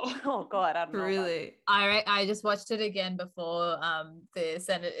 oh God, I don't know. Really? I just watched it again before this,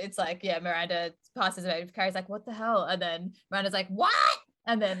 and it's like, Miranda passes away. Carrie's like, what the hell? And then Miranda's like, what?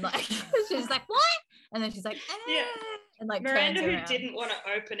 And then like she's like, what? And then she's like, and like Miranda, who didn't want to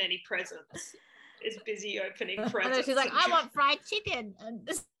open any presents, is busy opening presents. And then she's like, I want fried chicken, and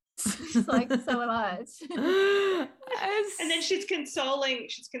she's like, so am I. And then she's consoling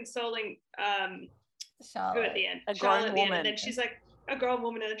Charlotte. who at the end, a Charlotte grown at the woman. end, and then she's like a grown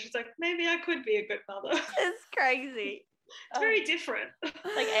woman, and then she's like, maybe I could be a good mother. It's crazy. It's very different.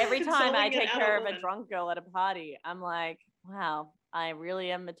 Like every time I Consoling take an care adult of a woman. drunk girl at a party, I'm like, wow, I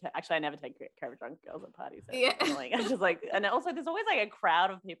really am. Actually, I never take care of drunk girls at parties. So I'm just like, and also there's always like a crowd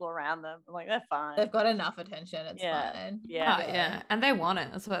of people around them. I'm like, they're fine. They've got enough attention. It's fine. Yeah. And they want it.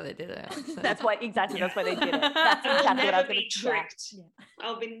 That's why they did it. So. That's why they did it. That's exactly what I was going to tricked.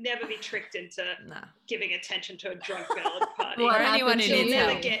 I'll never be tricked into giving attention to a drunk girl at a party. Or anyone who She'll needs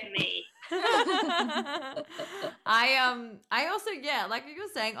never help. get me. I also, yeah, like you were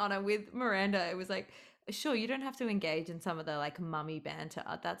saying, Anna, with Miranda, it was like, sure, you don't have to engage in some of the like mummy banter.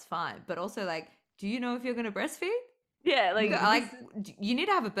 That's fine. But also, like, do you know if you're going to breastfeed? Yeah, like you need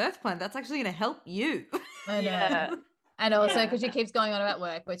to have a birth plan. That's actually going to help you. I know. Yeah. And also because she keeps going on about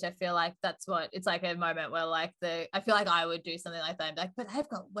work, which I feel like that's what it's like a moment where like I feel like I would do something like that and be like, but I've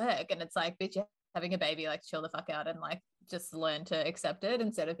got work. And it's like, bitch, you're having a baby, like chill the fuck out and like just learn to accept it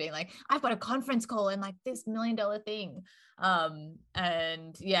instead of being like, I've got a conference call and like this $1 million thing.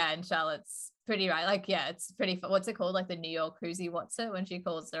 And yeah, and Charlotte's pretty right. Like, yeah, it's pretty what's it called? Like the New York Who'sy What's It when she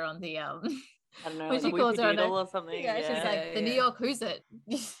calls her on the I don't know, when like she calls her on or something. yeah, she's like the New York Who's It.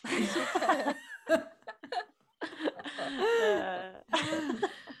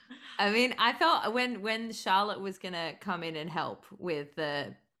 I mean, I felt when Charlotte was gonna come in and help with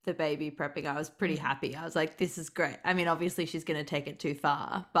the baby prepping, I was pretty happy. I was like, this is great. I mean, obviously she's gonna take it too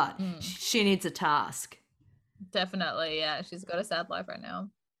far, but she needs a task. Definitely, yeah. She's got a sad life right now.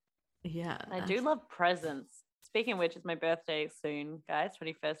 Yeah. I do love presents. Speaking of which, it's my birthday soon, guys,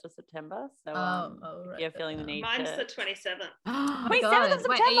 21st of September. So right, if you're feeling the need Mine's the 27th. Oh 27th God. of September?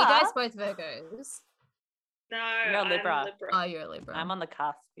 Wait, are you guys both Virgos? No, You're a Libra. I'm Libra. Oh, you're a Libra. I'm on the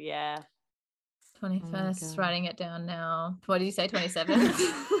cusp, yeah. 21st, writing it down now. What did you say, 27? I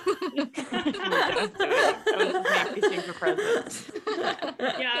was just fishing for presents.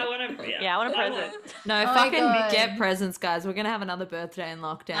 Yeah, I want to. Yeah, I want a present. No, fucking get presents, guys. We're gonna have another birthday in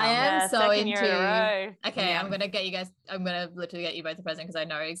lockdown. I am so into. Year in a row. Okay, yeah. I'm gonna get you guys. I'm gonna literally get you both a present because I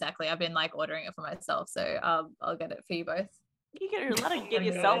know exactly. I've been like ordering it for myself, so I'll get it for you both. You can let her give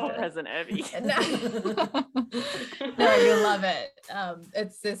yourself a present, Irby. No, you'll love it.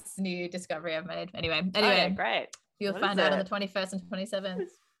 It's this new discovery I've made. Anyway, Okay, great. You'll find out on the 21st and 27th.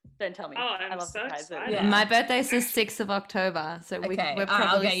 Don't tell me. Oh, I love so surprises. excited. Yeah. My birthday's the 6th of October, so we're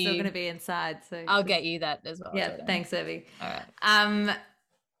probably still going to be inside. So I'll get you that as well. Yeah, thanks, Evie. All right.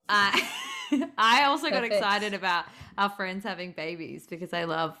 I also got excited about our friends having babies because I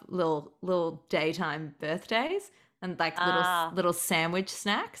love little daytime birthdays and like little sandwich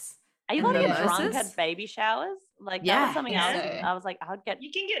snacks. Are you allowed to get drunk at baby showers? Like that was something else. I was like, I would get. You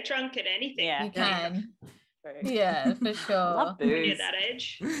can get drunk at anything. Yeah, you can. Yeah, for sure. Love booze. When you're that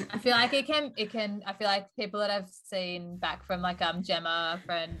age. I feel like it can I feel like people that I've seen back from like Gemma, a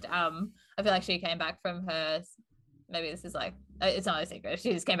friend, I feel like she came back from her, maybe this is like it's not a secret,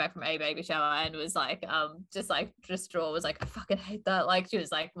 she just came back from a baby shower and was like just distraught, was like, I fucking hate that. Like she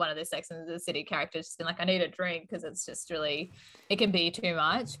was like one of the Sex and the City characters, just been like, I need a drink because it's just really, it can be too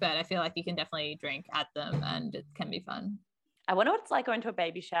much, but I feel like you can definitely drink at them and it can be fun. I wonder what it's like going to a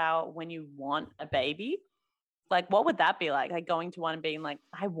baby shower when you want a baby. Like, what would that be like? Like going to one and being like,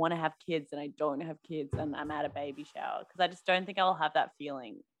 I want to have kids and I don't have kids and I'm at a baby shower. Because I just don't think I'll have that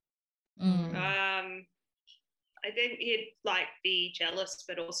feeling. I think you'd like be jealous,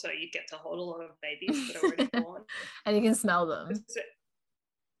 but also you get to hold a lot of babies that are already born. And you can smell them.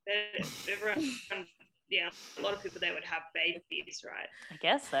 Everyone, yeah, a lot of people there would have babies, right? I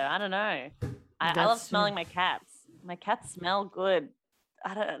guess so. I don't know. I love smelling my cats. My cats smell good.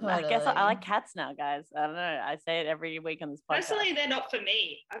 I don't know. I guess I like cats now, guys. I don't know. I say it every week on this podcast. Personally, they're not for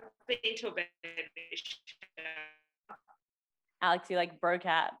me. I've been to a baby shower. Alex, you like bro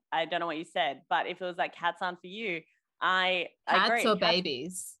cat. I don't know what you said, but if it was like cats aren't for you, I agree. Cats or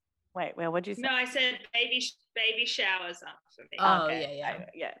babies? Wait, what'd you say? No, I said baby showers aren't for me. Oh, okay.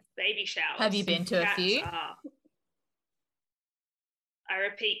 yeah. Baby showers. Have you been to a few? I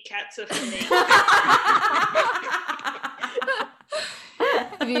repeat, cats are for me.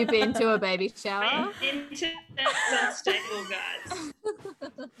 Have you been to a baby shower? Internet's unstable, guys.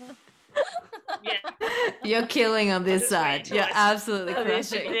 Yeah. You're killing on this side. You're absolutely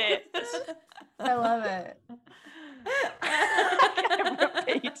crushing. I love it.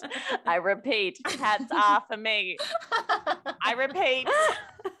 I repeat, cats are for me. I repeat.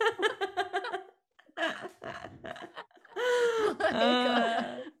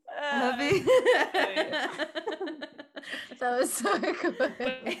 Oh my God. That was so good.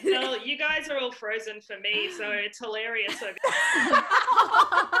 Well, you guys are all frozen for me, so it's hilarious.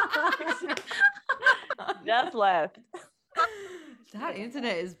 Just left. That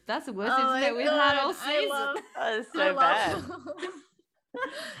internet that's the worst internet we've had all season. That was so bad.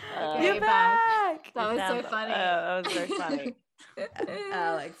 You're back. That was so funny. That was very funny.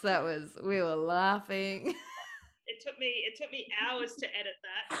 Alex, we were laughing. It took me hours to edit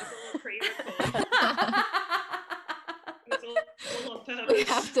that. It was all pre-recorded. It was all on purpose. We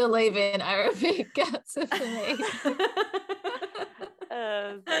have to leave in I repeat, cats are for me.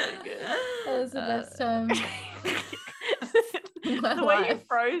 That was very good. That was the best time. The way you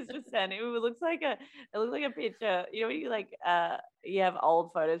froze just then, it looked like a picture. You know, when you like you have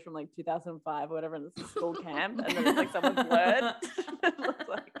old photos from like 2005 or whatever, and it's a school camp, and then it's like someone's blurred.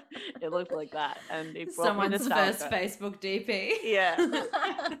 it looked like that, and it someone's first Facebook DP. Yeah.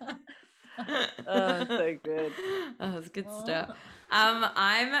 Oh, so good. Oh, it's good stuff.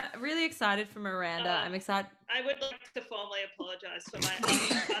 I'm really excited for Miranda. I'm excited. I would like to formally apologize for my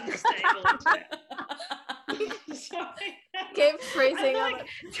unstable internet. Sorry. Keep freezing. I'm like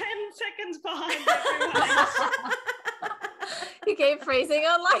 10 seconds behind everyone else. You keep freezing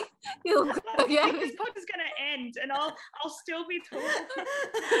on like you'll This pod is gonna end and I'll still be talking.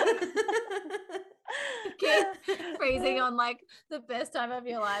 Keep freezing on like the best time of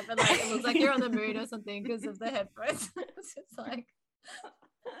your life, and like it looks like you're on the moon or something because of the headphones. It's just like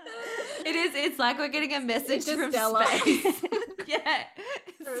it's like we're getting a message from Stella. space. Yeah,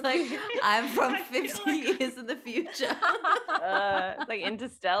 it's like I'm from 50 years in the future. It's like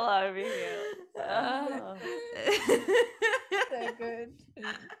Interstellar over here. So good.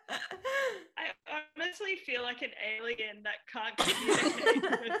 I honestly feel like an alien that can't communicate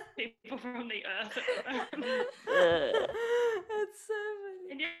with people from the Earth at the moment. That's so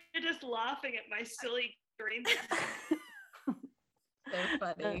funny. And you're just laughing at my silly green. So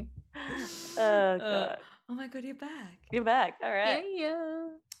funny. Oh god. Oh my god, you're back. You're back. All right. Yeah.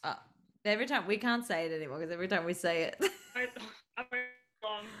 Every time we can't say it anymore because every time we say it. I'm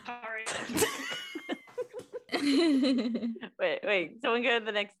long, hurry. Wait. Someone go to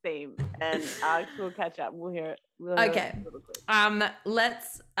the next theme, and Alex will catch up. We'll hear it. Okay.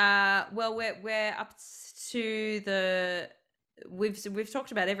 Let's. Well, we're up to the. We've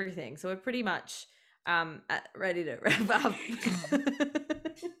talked about everything, so we're pretty much ready to wrap up.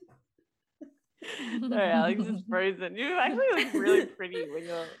 Sorry, Alex is frozen. You actually look really pretty when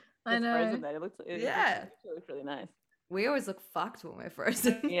you're I know. frozen. There, it looks really nice. We always look fucked when we're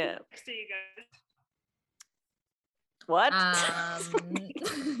frozen. Yeah. See you guys. What?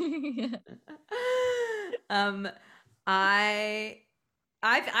 I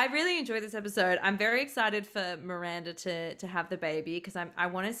really enjoyed this episode. I'm very excited for Miranda to have the baby because I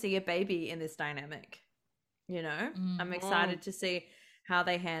want to see a baby in this dynamic. You know, I'm excited to see how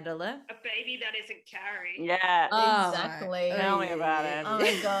they handle it. A baby that isn't Carrie. Yeah. Exactly. Tell me about it. Oh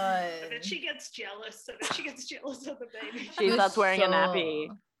my god. And then she gets jealous. So then she gets jealous of the baby. She starts wearing a nappy.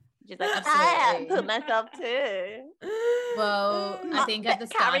 She's like, I put myself too. Well, I think at the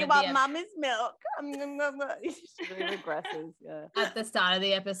start Carrie of want the mummy's milk. She really regresses. Yeah. At the start of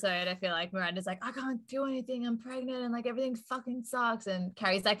the episode, I feel like Miranda's like, I can't do anything. I'm pregnant, and like everything fucking sucks. And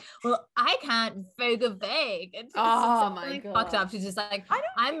Carrie's like, well, I can't Vogue a vague. And Oh it's my really god, fucked up. She's just like,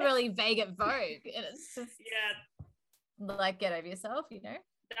 I'm really vague at Vogue, and it's just like, get over yourself, you know.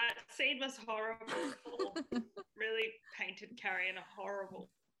 That scene was horrible. Really painted Carrie in a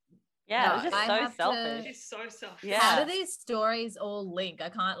horrible. Yeah, it was just so selfish. She's so selfish. Yeah. How do these stories all link? I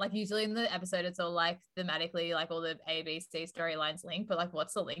can't, like, usually in the episode it's all like thematically, like all the A, B, C storylines link, but like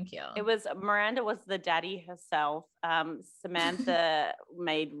what's the link here? It was Miranda was the daddy herself. Samantha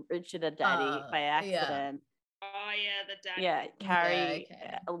made Richard a daddy by accident. Oh yeah, the daddy. Yeah, Carrie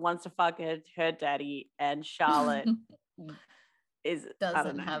wants to fuck her daddy, and Charlotte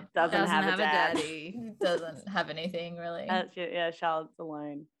doesn't have a daddy. Doesn't have anything really. Charlotte's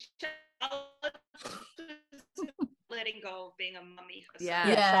alone. Letting go of being a mummy herself.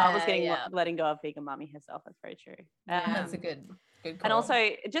 Yeah, Charlotte was letting go of being a mummy herself. That's very true. That's a good call. And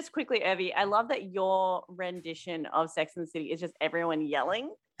also, just quickly, Irvi, I love that your rendition of Sex and the City is just everyone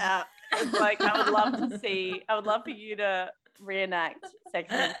yelling. It's like I would love for you to reenact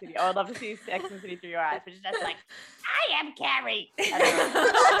Sex and the City. I would love to see Sex and the City through your eyes, but it's just like, I am Carrie.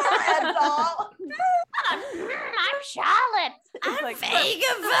 I'm Charlotte. I'm like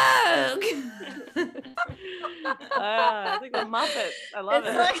Vogue. It's like the Muppets. I love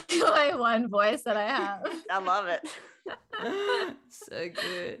it. It's like my one voice that I have. I love it. So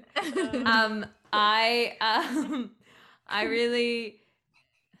good. I really.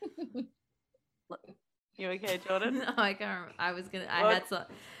 You okay, Jordan? No, I can't remember. I was gonna. I Well, had some.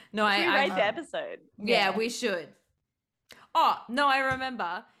 No, Should we rate the episode? Yeah, we should. Oh no, I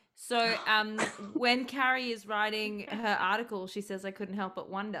remember. So, when Carrie is writing her article, she says, "I couldn't help but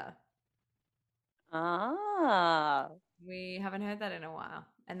wonder." Ah, we haven't heard that in a while,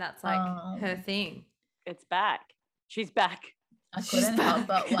 and that's like her thing. It's back. She's back. I couldn't help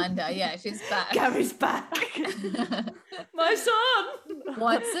but wonder. Yeah, she's back. Carrie's back. My son.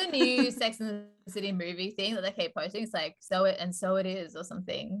 What's the new Sex and the City movie thing that they keep posting? It's like so it is or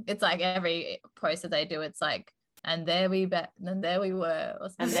something. It's like every post that they do, it's like And there we were. And there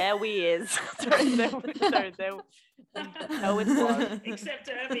we is. No, it was. Except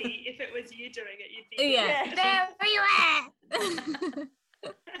Irby, if it was you doing it, you'd be there we were.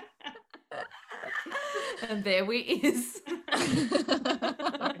 And there we is.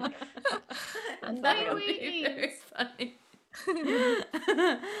 And That there would we be very is. funny.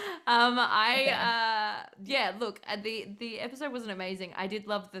 Look, the episode wasn't amazing. I did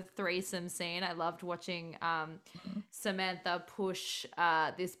love the threesome scene. I loved watching Samantha push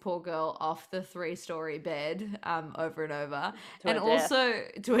this poor girl off the 3-story bed over and over,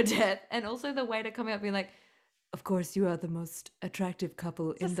 to a death, and also the waiter coming up being like, of course you are the most attractive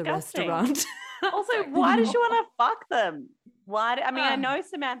couple in the restaurant. Also, why does she want to fuck them? I know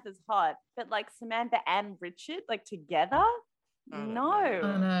Samantha's hot, but like Samantha and Richard, like together? No.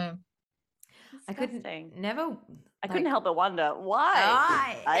 Oh no. I couldn't help but wonder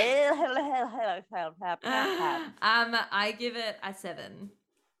why. I give it a 7.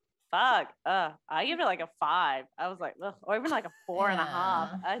 Fuck. I give it like a 5. I was like, ugh, or even like a 4.5.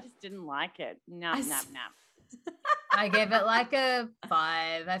 I just didn't like it. Nah. I gave it like a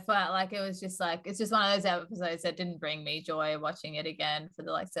 5. I felt like it was just like, it's just one of those episodes that didn't bring me joy watching it again for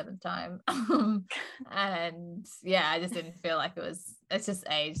the like 7th time. And yeah, I just didn't feel like it's just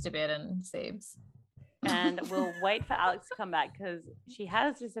aged a bit and seems. And we'll wait for Alex to come back because she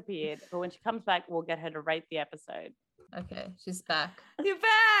has disappeared. But when she comes back, we'll get her to rate the episode. Okay, she's back. You're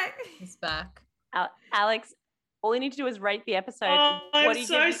back. She's back. Alex, all you need to do is rate the episode. I'm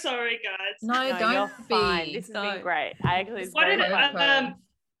so sorry, guys. No, don't you're be. fine. This has been great. I actually I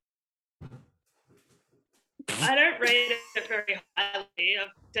don't rate it very highly. I'm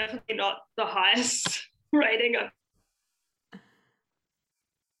definitely not the highest rating.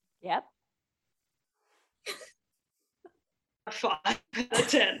 Yep. A 5 out of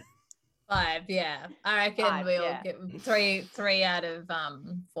 10. 5, yeah. I reckon we'll get 3 out of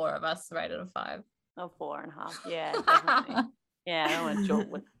 4 of us rated a 5. Oh, 4.5. Yeah, definitely. Yeah, I don't want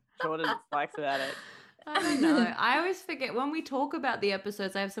what Jordan likes about it. I don't know. I always forget when we talk about the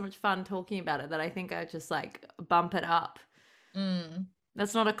episodes. I have so much fun talking about it that I think I just like bump it up.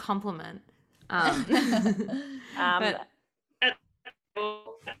 That's not a compliment. But,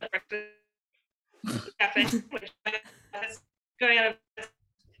 going out of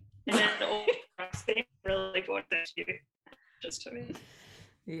and then all really forward to you. Just for me.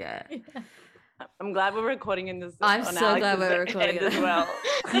 Yeah. I'm glad we're recording in this. I'm so Alex's glad we're recording as well.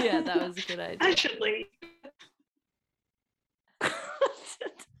 Yeah, that was a good idea. Actually.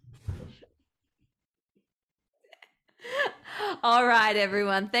 All right,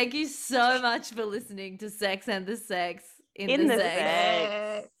 everyone. Thank you so much for listening to Sex and the Sex in the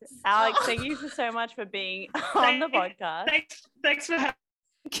Sex. Alex, thank you so much for being on the podcast. Thanks for having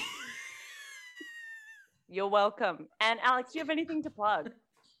me. You're welcome. And Alex, do you have anything to plug?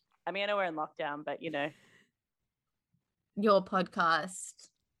 I mean, I know we're in lockdown, but you know. Your podcast.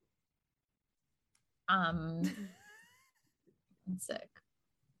 I'm sick.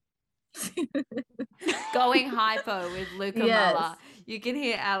 Going Hypo with Luca Muller. You can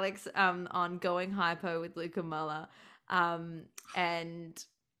hear Alex on Going Hypo with Luca Muller. And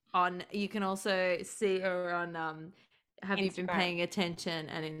you can also see her on Have Instagram. You Been Paying Attention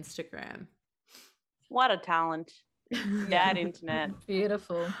and Instagram. What a talent. Bad internet.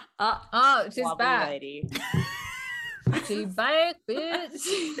 Beautiful. She's lovely back. Lady. She's back, bitch.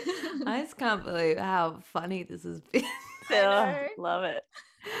 I just can't believe how funny this has been. Love it.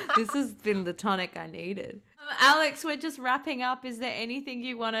 This has been the tonic I needed. Alex, we're just wrapping up. Is there anything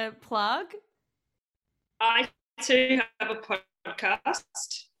you want to plug? I too have a podcast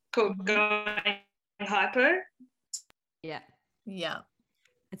called Going Hypo. Yeah.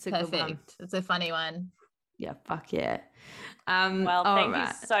 It's a good one. It's a funny one. Yeah, fuck yeah. Well, thank you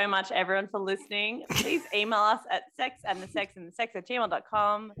so much, everyone, for listening. Please email us at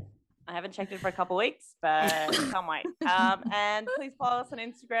sexandthesex@gmail.com. I haven't checked it for a couple of weeks, but can't wait. And please follow us on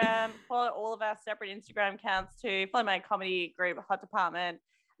Instagram. Follow all of our separate Instagram accounts too. Follow my comedy group, Hot Department.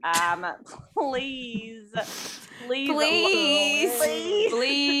 Please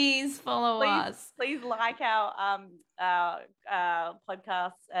follow us. Please like our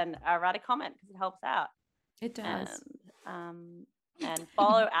podcasts and write a comment because it helps out. It does. And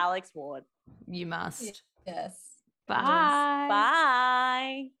follow Alex Ward. You must. Yes. Bye.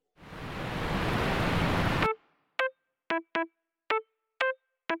 Bye.